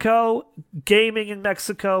Mexico, gaming in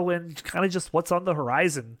Mexico, and kind of just what's on the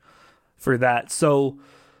horizon for that. So,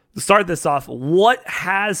 to start this off, what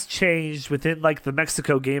has changed within like the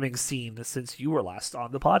Mexico gaming scene since you were last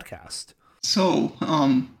on the podcast? So,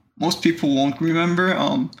 most people won't remember.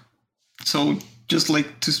 So just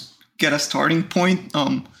like to get a starting point,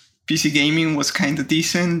 PC gaming was kind of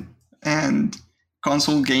decent and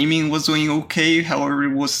console gaming was doing okay. However,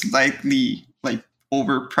 it was slightly like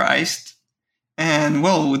overpriced. And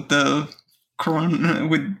well, with the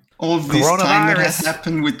with all of this time that has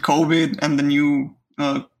happened with COVID and the new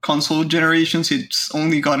console generations, it's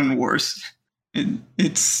only gotten worse.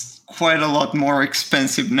 It's quite a lot more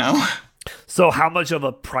expensive now. So how much of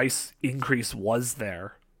a price increase was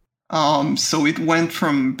there? So it went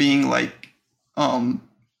from being like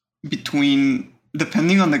between,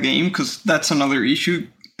 depending on the game, because that's another issue.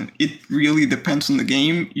 It really depends on the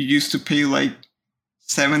game. You used to pay like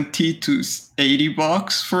 $70 to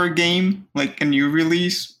 $80 for a game, like a new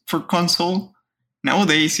release for console.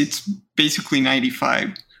 Nowadays, it's basically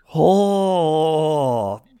 $95.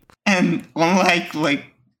 Oh. And unlike like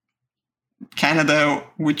Canada,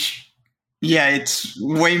 which, yeah, it's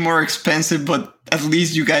way more expensive, but at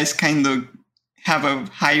least you guys kind of have a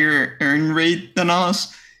higher earn rate than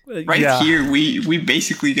us. Here, we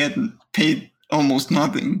basically get paid almost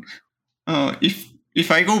nothing.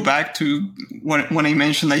 If I go back to when I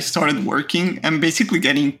mentioned I started working, I'm basically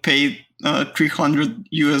getting paid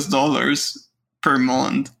 $300 per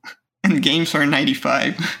month, and games are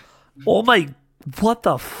 95. Oh my! What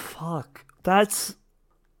the fuck? That's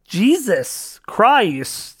Jesus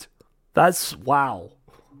Christ! That's wow.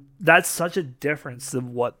 That's such a difference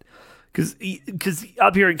than what, because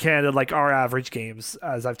up here in Canada, like our average games,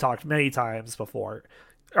 as I've talked many times before,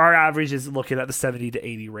 our average is looking at the 70 to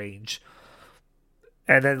 80 range.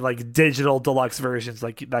 And then like digital deluxe versions,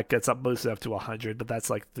 like that gets up mostly up to 100, but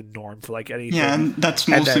that's like the norm for like anything. Yeah, and that's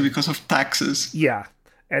mostly because of taxes. Yeah.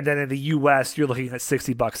 And then in the US, you're looking at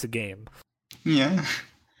 $60 a game. Yeah.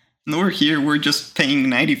 And over here, we're just paying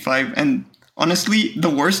 95. And honestly,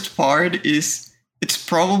 the worst part is it's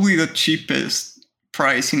probably the cheapest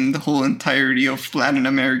price in the whole entirety of Latin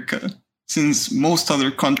America, since most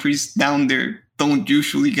other countries down there don't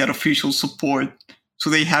usually get official support.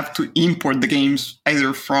 So they have to import the games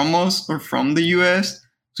either from us or from the US.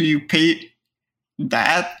 So you pay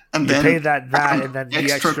that, and You then pay that and then the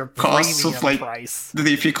extra costs premium of like price. the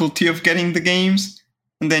difficulty of getting the games,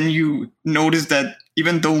 and then you notice that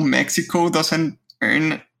even though Mexico doesn't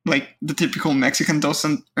earn, like the typical Mexican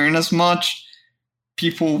doesn't earn as much,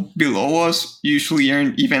 people below us usually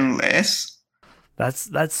earn even less.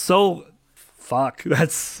 That's so fuck.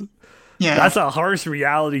 That's a harsh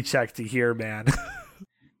reality check to hear, man.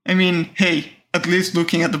 I mean, hey, at least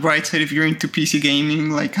looking at the bright side, if you're into PC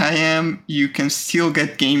gaming like I am, you can still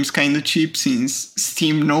get games kind of cheap since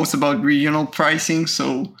Steam knows about regional pricing.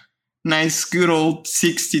 So nice, good old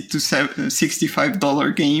 $60 to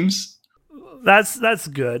 $65 games. That's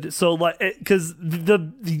good. So like, because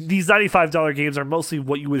these $95 games are mostly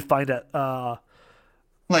what you would find at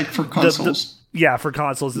like for consoles. For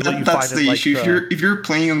consoles. That's the issue. If you're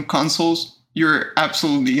playing on consoles, you're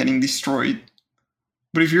absolutely getting destroyed.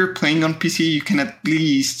 But if you're playing on PC, you can at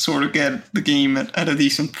least sort of get the game at a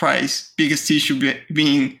decent price. Biggest issue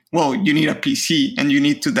being, well, you need a PC and you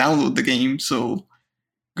need to download the game. So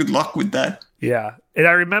good luck with that. Yeah. And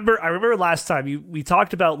I remember last time we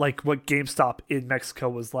talked about like what GameStop in Mexico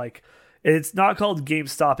was like. It's not called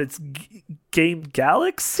GameStop. It's Game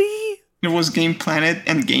Galaxy. It was Game Planet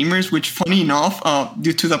and Gamers, which funny enough,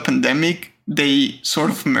 due to the pandemic, they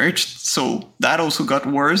sort of merged. So that also got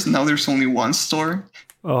worse. Now there's only one store.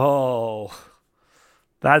 Oh,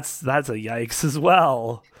 that's a yikes as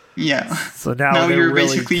well. Yeah. So now they're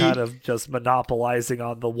really basically kind of just monopolizing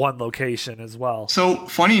on the one location as well. So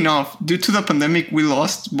funny enough, due to the pandemic, we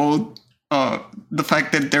lost both the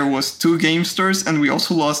fact that there was 2 game stores, and we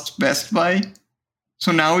also lost Best Buy.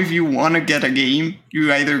 So now if you want to get a game,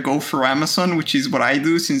 you either go for Amazon, which is what I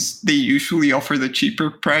do, since they usually offer the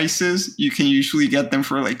cheaper prices. You can usually get them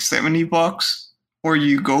for like $70, or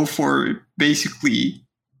you go for basically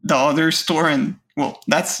the other store, and well,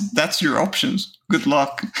 that's your options. Good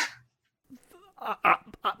luck.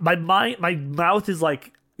 My mouth is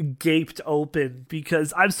like gaped open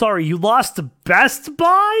because I'm sorry, you lost to Best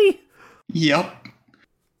Buy? Yep.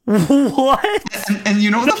 What? And you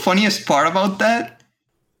know the funniest part about that?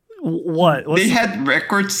 What? They had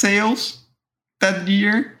record sales that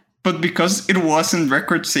year, but because it wasn't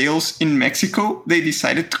record sales in Mexico, they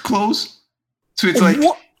decided to close. So it's like,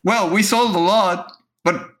 well, we sold a lot,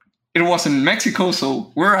 but it wasn't in Mexico,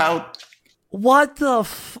 so we're out. What the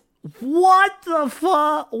fuck?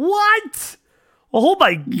 What? Oh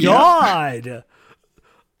my god. Yeah.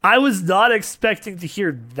 I was not expecting to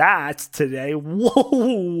hear that today. Whoa,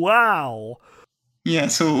 wow. Yeah,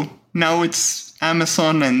 so now it's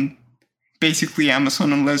Amazon, and basically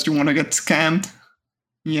Amazon unless you want to get scammed.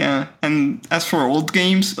 Yeah, and as for old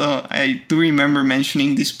games, I do remember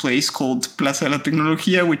mentioning this place called Plaza de la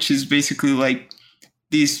Tecnología, which is basically like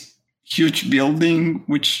this huge building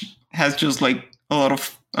which has just like a lot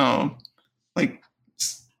of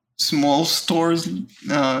small stores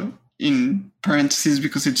in parentheses,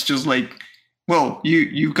 because it's just like, well,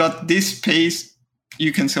 you got this space,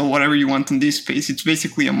 you can sell whatever you want in this space. It's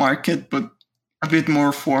basically a market, but a bit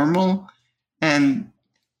more formal. And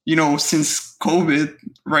you know, since COVID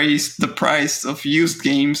raised the price of used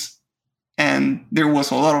games and there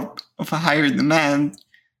was a lot of a higher demand,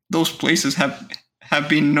 those places have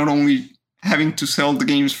been not only having to sell the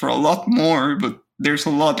games for a lot more, but there's a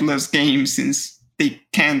lot less games since they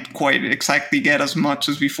can't quite exactly get as much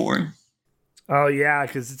as before. Oh yeah,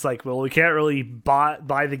 because it's like, well, we can't really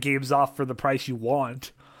buy the games off for the price you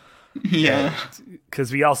want. Yeah.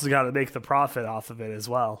 Because we also got to make the profit off of it as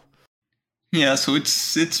well. Yeah, so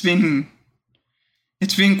it's been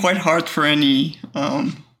quite hard for any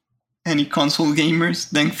console gamers.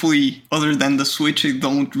 Thankfully, other than the Switch, I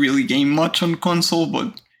don't really game much on console,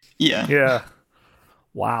 but yeah. Yeah.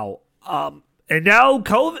 Wow. And now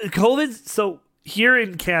COVID. So here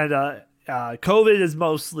in Canada, COVID is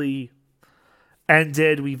mostly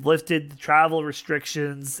ended. We've lifted the travel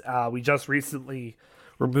restrictions. We just recently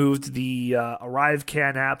removed the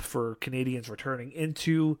ArriveCan app for Canadians returning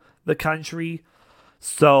into the country.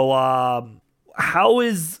 So how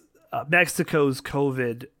is Mexico's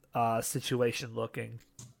COVID situation looking?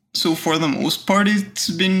 So for the most part, it's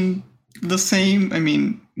been the same. I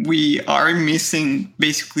mean, we are missing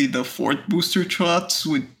basically the 4th booster shots,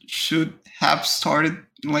 which should have started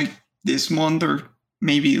like this month or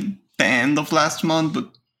maybe the end of last month. But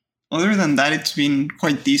other than that, it's been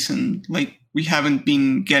quite decent. Like, we haven't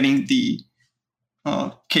been getting the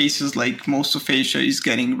cases like most of Asia is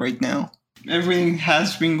getting right now. Everything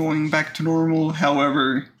has been going back to normal.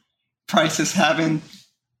 However, prices haven't.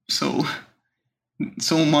 So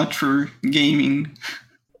much for gaming.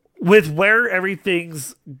 With where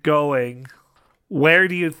everything's going, where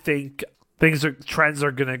do you think trends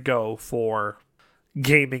are going to go for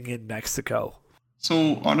gaming in Mexico?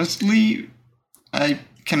 So honestly, I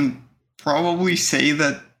can probably say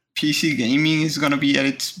that PC gaming is going to be at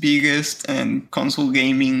its biggest, and console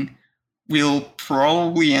gaming will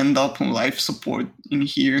probably end up on life support in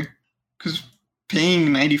here, because paying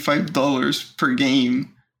 $95 per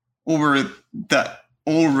game over that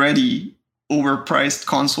already overpriced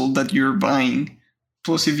console that you're buying,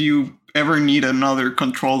 plus if you ever need another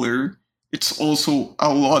controller, it's also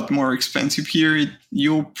a lot more expensive here.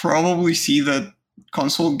 You'll probably see that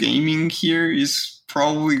console gaming here is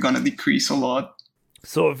probably going to decrease a lot.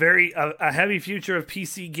 So a heavy future of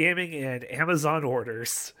PC gaming and Amazon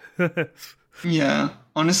orders. Yeah,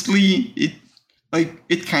 honestly,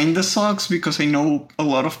 it kind of sucks because I know a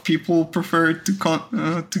lot of people prefer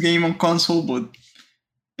to game on console, but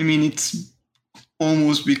I mean it's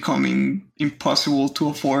almost becoming impossible to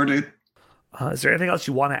afford it. Is there anything else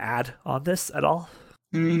you want to add on this at all?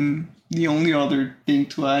 I mean, the only other thing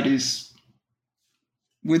to add is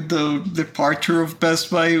with the departure of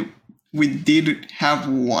Best Buy, we did have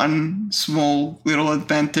one small little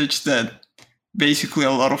advantage that basically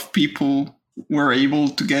a lot of people were able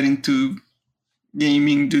to get into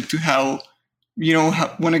gaming due to how,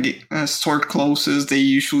 when a store closes, they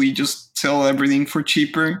usually just sell everything for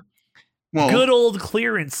cheaper. Well, good old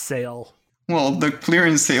clearance sale. Well, the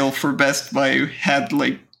clearance sale for Best Buy had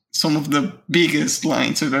like some of the biggest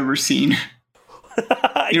lines I've ever seen.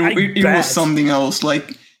 It was something else.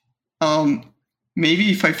 Like,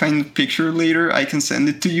 maybe if I find a picture later, I can send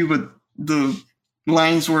it to you. But the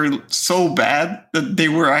lines were so bad that they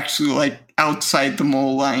were actually like outside the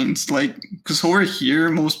mall lines. Like, because over here,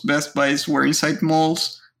 most Best Buys were inside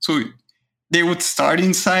malls, so they would start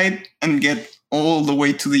inside and get all the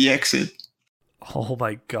way to the exit. Oh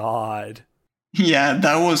my god. Yeah,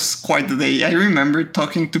 that was quite the day. I remember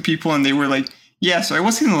talking to people and they were like, yeah, so I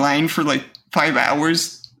was in line for like 5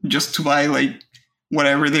 hours just to buy like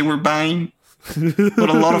whatever they were buying. But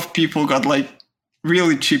a lot of people got like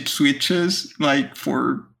really cheap Switches, like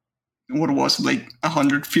for what was it, like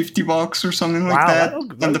 $150 or something like that.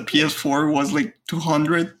 And the PS4 was like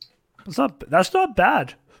 $200. That's not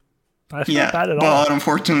bad. That's not bad at all. But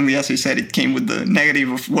unfortunately, as I said, it came with the negative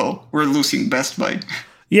of, well, we're losing Best Buy.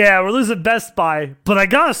 Yeah, we're losing Best Buy, but I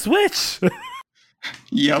got a Switch.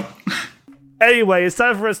 Yep. Anyway, it's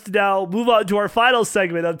time for us to now move on to our final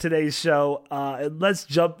segment of today's show, and let's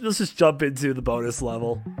just jump into the bonus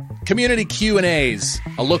level. Community Q&As,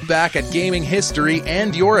 a look back at gaming history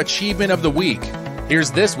and your achievement of the week.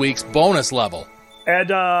 Here's this week's bonus level. And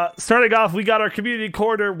starting off, we got our community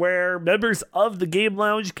corner where members of the Game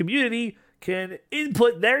Lounge community can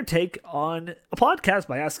input their take on a podcast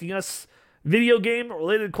by asking us video game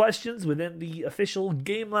related questions within the official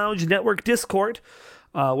Game Lounge Network Discord,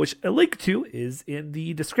 which a link to is in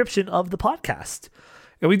the description of the podcast.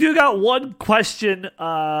 And we do got one question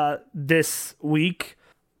this week,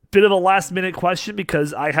 bit of a last minute question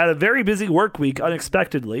because I had a very busy work week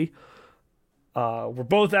unexpectedly. We're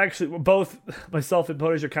both myself and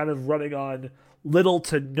Pnage are kind of running on little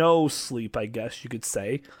to no sleep, I guess you could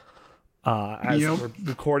say, as we're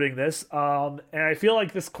recording this. And I feel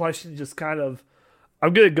like this question just kind of,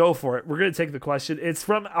 I'm going to go for it. We're going to take the question. It's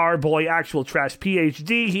from our boy, Actual Trash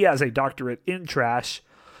PhD. He has a doctorate in trash.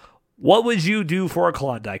 What would you do for a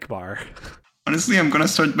Klondike bar? Honestly, I'm going to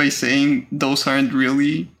start by saying those aren't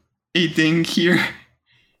really a thing here.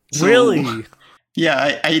 So, really?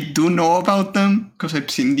 Yeah, I do know about them because I've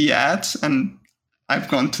seen the ads and I've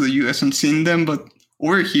gone to the US and seen them, but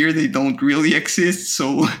over here they don't really exist,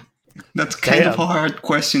 so that's kind of a hard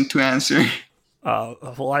question to answer.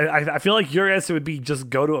 Well, I feel like your answer would be just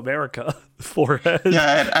go to America for it.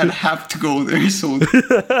 Yeah, I'd have to go there, so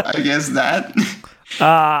I guess that.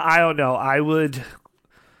 I don't know. I would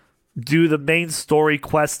do the main story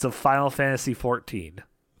quest of Final Fantasy XIV.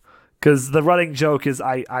 Because the running joke is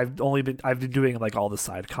I've been doing like all the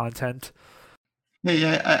side content.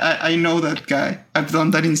 Yeah, I know that guy. I've done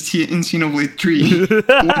that in Xenoblade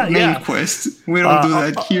 3. Main quest. We don't do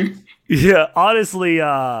that here. Yeah, honestly,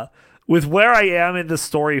 with where I am in the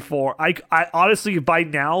story for, I honestly by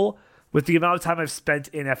now, with the amount of time I've spent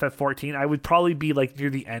in FF14, I would probably be like near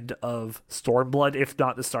the end of Stormblood, if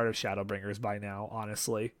not the start of Shadowbringers by now,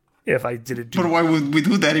 honestly. If I didn't do But why would we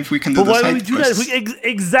do that if we can do the side quests? But why would we do that?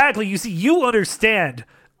 Exactly. You see, you understand.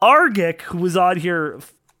 Argic, who was on here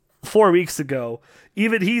 4 weeks ago,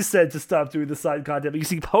 even he said to stop doing the side content. But you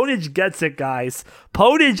see, Pnage gets it, guys.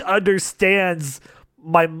 Pnage understands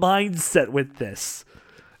my mindset with this.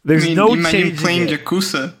 There's no change. Imagine playing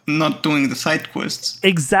Yakuza, not doing the side quests.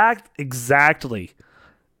 Exactly.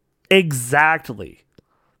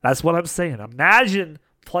 That's what I'm saying. Imagine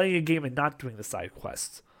playing a game and not doing the side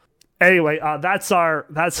quests. Anyway, that's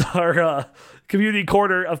our community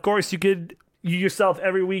corner. Of course, you yourself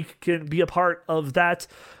every week can be a part of that.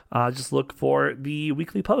 Just look for the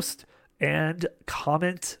weekly post and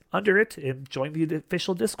comment under it and join the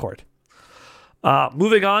official Discord.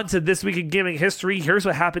 Moving on to This Week in Gaming History, here's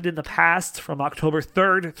what happened in the past from October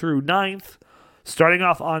 3rd through 9th. Starting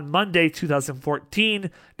off on Monday, 2014,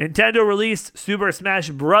 Nintendo released Super Smash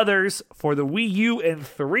Bros. For the Wii U and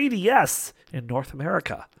 3DS in North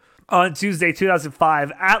America. On Tuesday,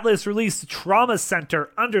 2005, Atlas released Trauma Center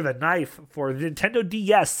Under the Knife for the Nintendo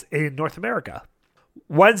DS in North America.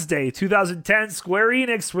 Wednesday, 2010, Square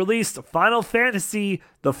Enix released Final Fantasy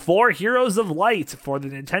The Four Heroes of Light for the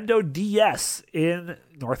Nintendo DS in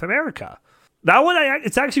North America. That one,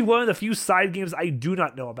 it's actually one of the few side games I do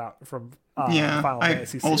not know about from Final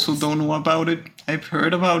Fantasy series. I also don't know about it. I've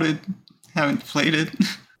heard about it, haven't played it.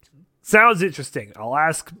 Sounds interesting. I'll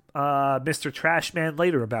ask Mr. Trashman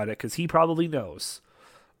later about it because he probably knows.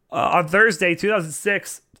 On Thursday,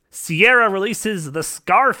 2006, Sierra releases the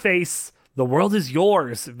Scarface The World Is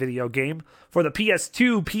Yours video game for the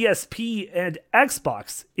PS2, PSP, and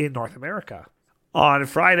Xbox in North America. On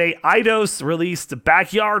Friday, Eidos released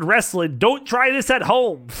Backyard Wrestling Don't Try This at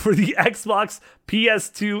Home for the Xbox,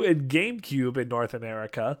 PS2, and GameCube in North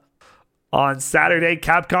America. On Saturday,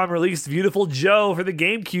 Capcom released Beautiful Joe for the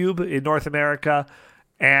GameCube in North America.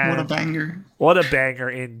 And what a banger. What a banger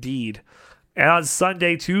indeed. And on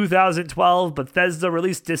Sunday, 2012, Bethesda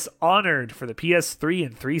released Dishonored for the PS3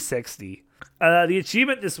 and 360. The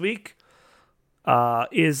achievement this week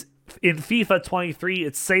is in FIFA 23.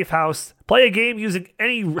 It's Safe House. Play a game using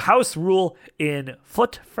any house rule in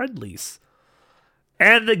Foot Friendlies.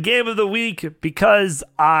 And the game of the week, because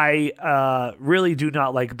I really do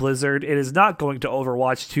not like Blizzard, it is not going to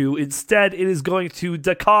Overwatch 2. Instead, it is going to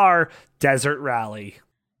Dakar Desert Rally.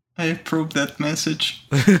 I approve that message.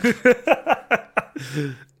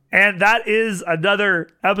 And that is another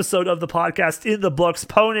episode of the podcast in the books.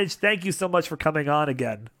 Pnage, thank you so much for coming on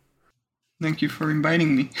again. Thank you for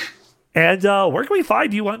inviting me. And where can we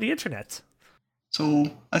find you on the internet?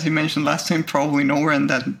 So, as you mentioned last time, probably nowhere, and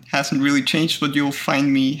that hasn't really changed, but you'll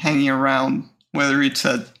find me hanging around, whether it's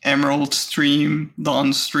at Emerald Stream,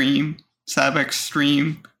 Dawn Stream, Sabek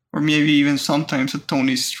Stream, or maybe even sometimes at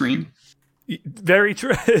Tony's Stream. Very true.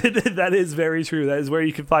 That is very true. That is where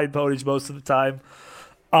you can find Pnage most of the time.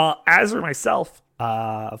 As for myself,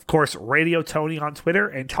 of course, Radio Tony on Twitter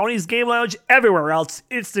and Tony's Game Lounge everywhere else.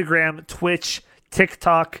 Instagram, Twitch,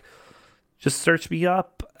 TikTok. Just search me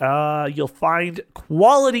up. You'll find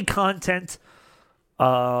quality content.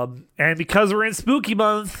 And because we're in Spooky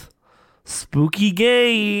Month, spooky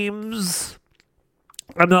games.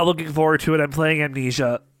 I'm not looking forward to it. I'm playing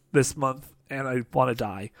Amnesia this month, and I want to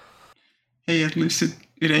die. Hey, at least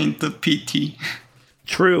it ain't the PT.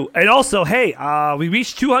 True. And also, hey, we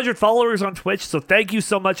reached 200 followers on Twitch, so thank you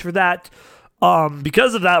so much for that.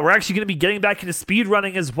 Because of that, we're actually going to be getting back into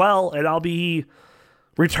speedrunning as well, and I'll be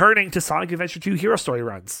returning to Sonic Adventure 2 Hero Story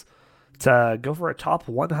runs to go for a top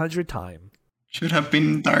 100 time. Should have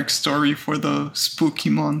been Dark Story for the spooky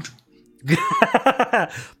month.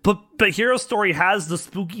 but Hero Story has the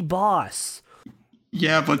spooky boss.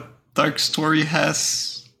 Yeah, but Dark Story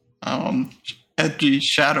has Edgy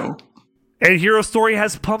Shadow. And Hero Story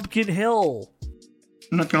has Pumpkin Hill.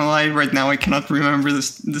 I'm not gonna lie, right now I cannot remember the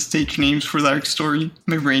stage names for Dark Story.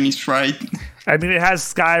 My brain is fried. I mean, it has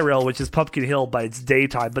Skyrail, which is Pumpkin Hill, but it's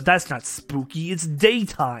daytime. But that's not spooky, it's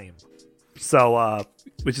daytime. So,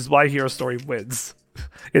 which is why Hero Story wins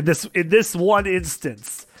in this one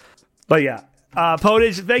instance. But yeah,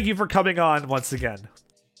 Pnage, thank you for coming on once again.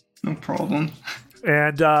 No problem.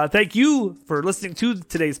 And thank you for listening to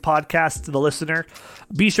today's podcast, to the listener.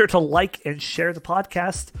 Be sure to like and share the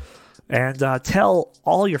podcast. And tell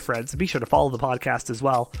all your friends. And be sure to follow the podcast as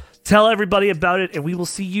well. Tell everybody about it. And we will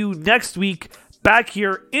see you next week back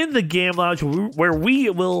here in the Game Lounge, where we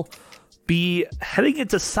will be heading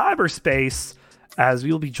into cyberspace as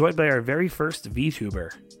we will be joined by our very first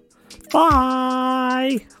VTuber.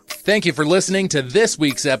 Bye! Thank you for listening to this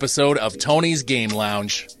week's episode of Tony's Game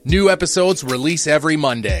Lounge. New episodes release every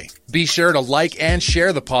Monday. Be sure to like and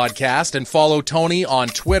share the podcast and follow Tony on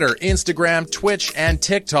Twitter, Instagram, Twitch, and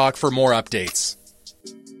TikTok for more updates.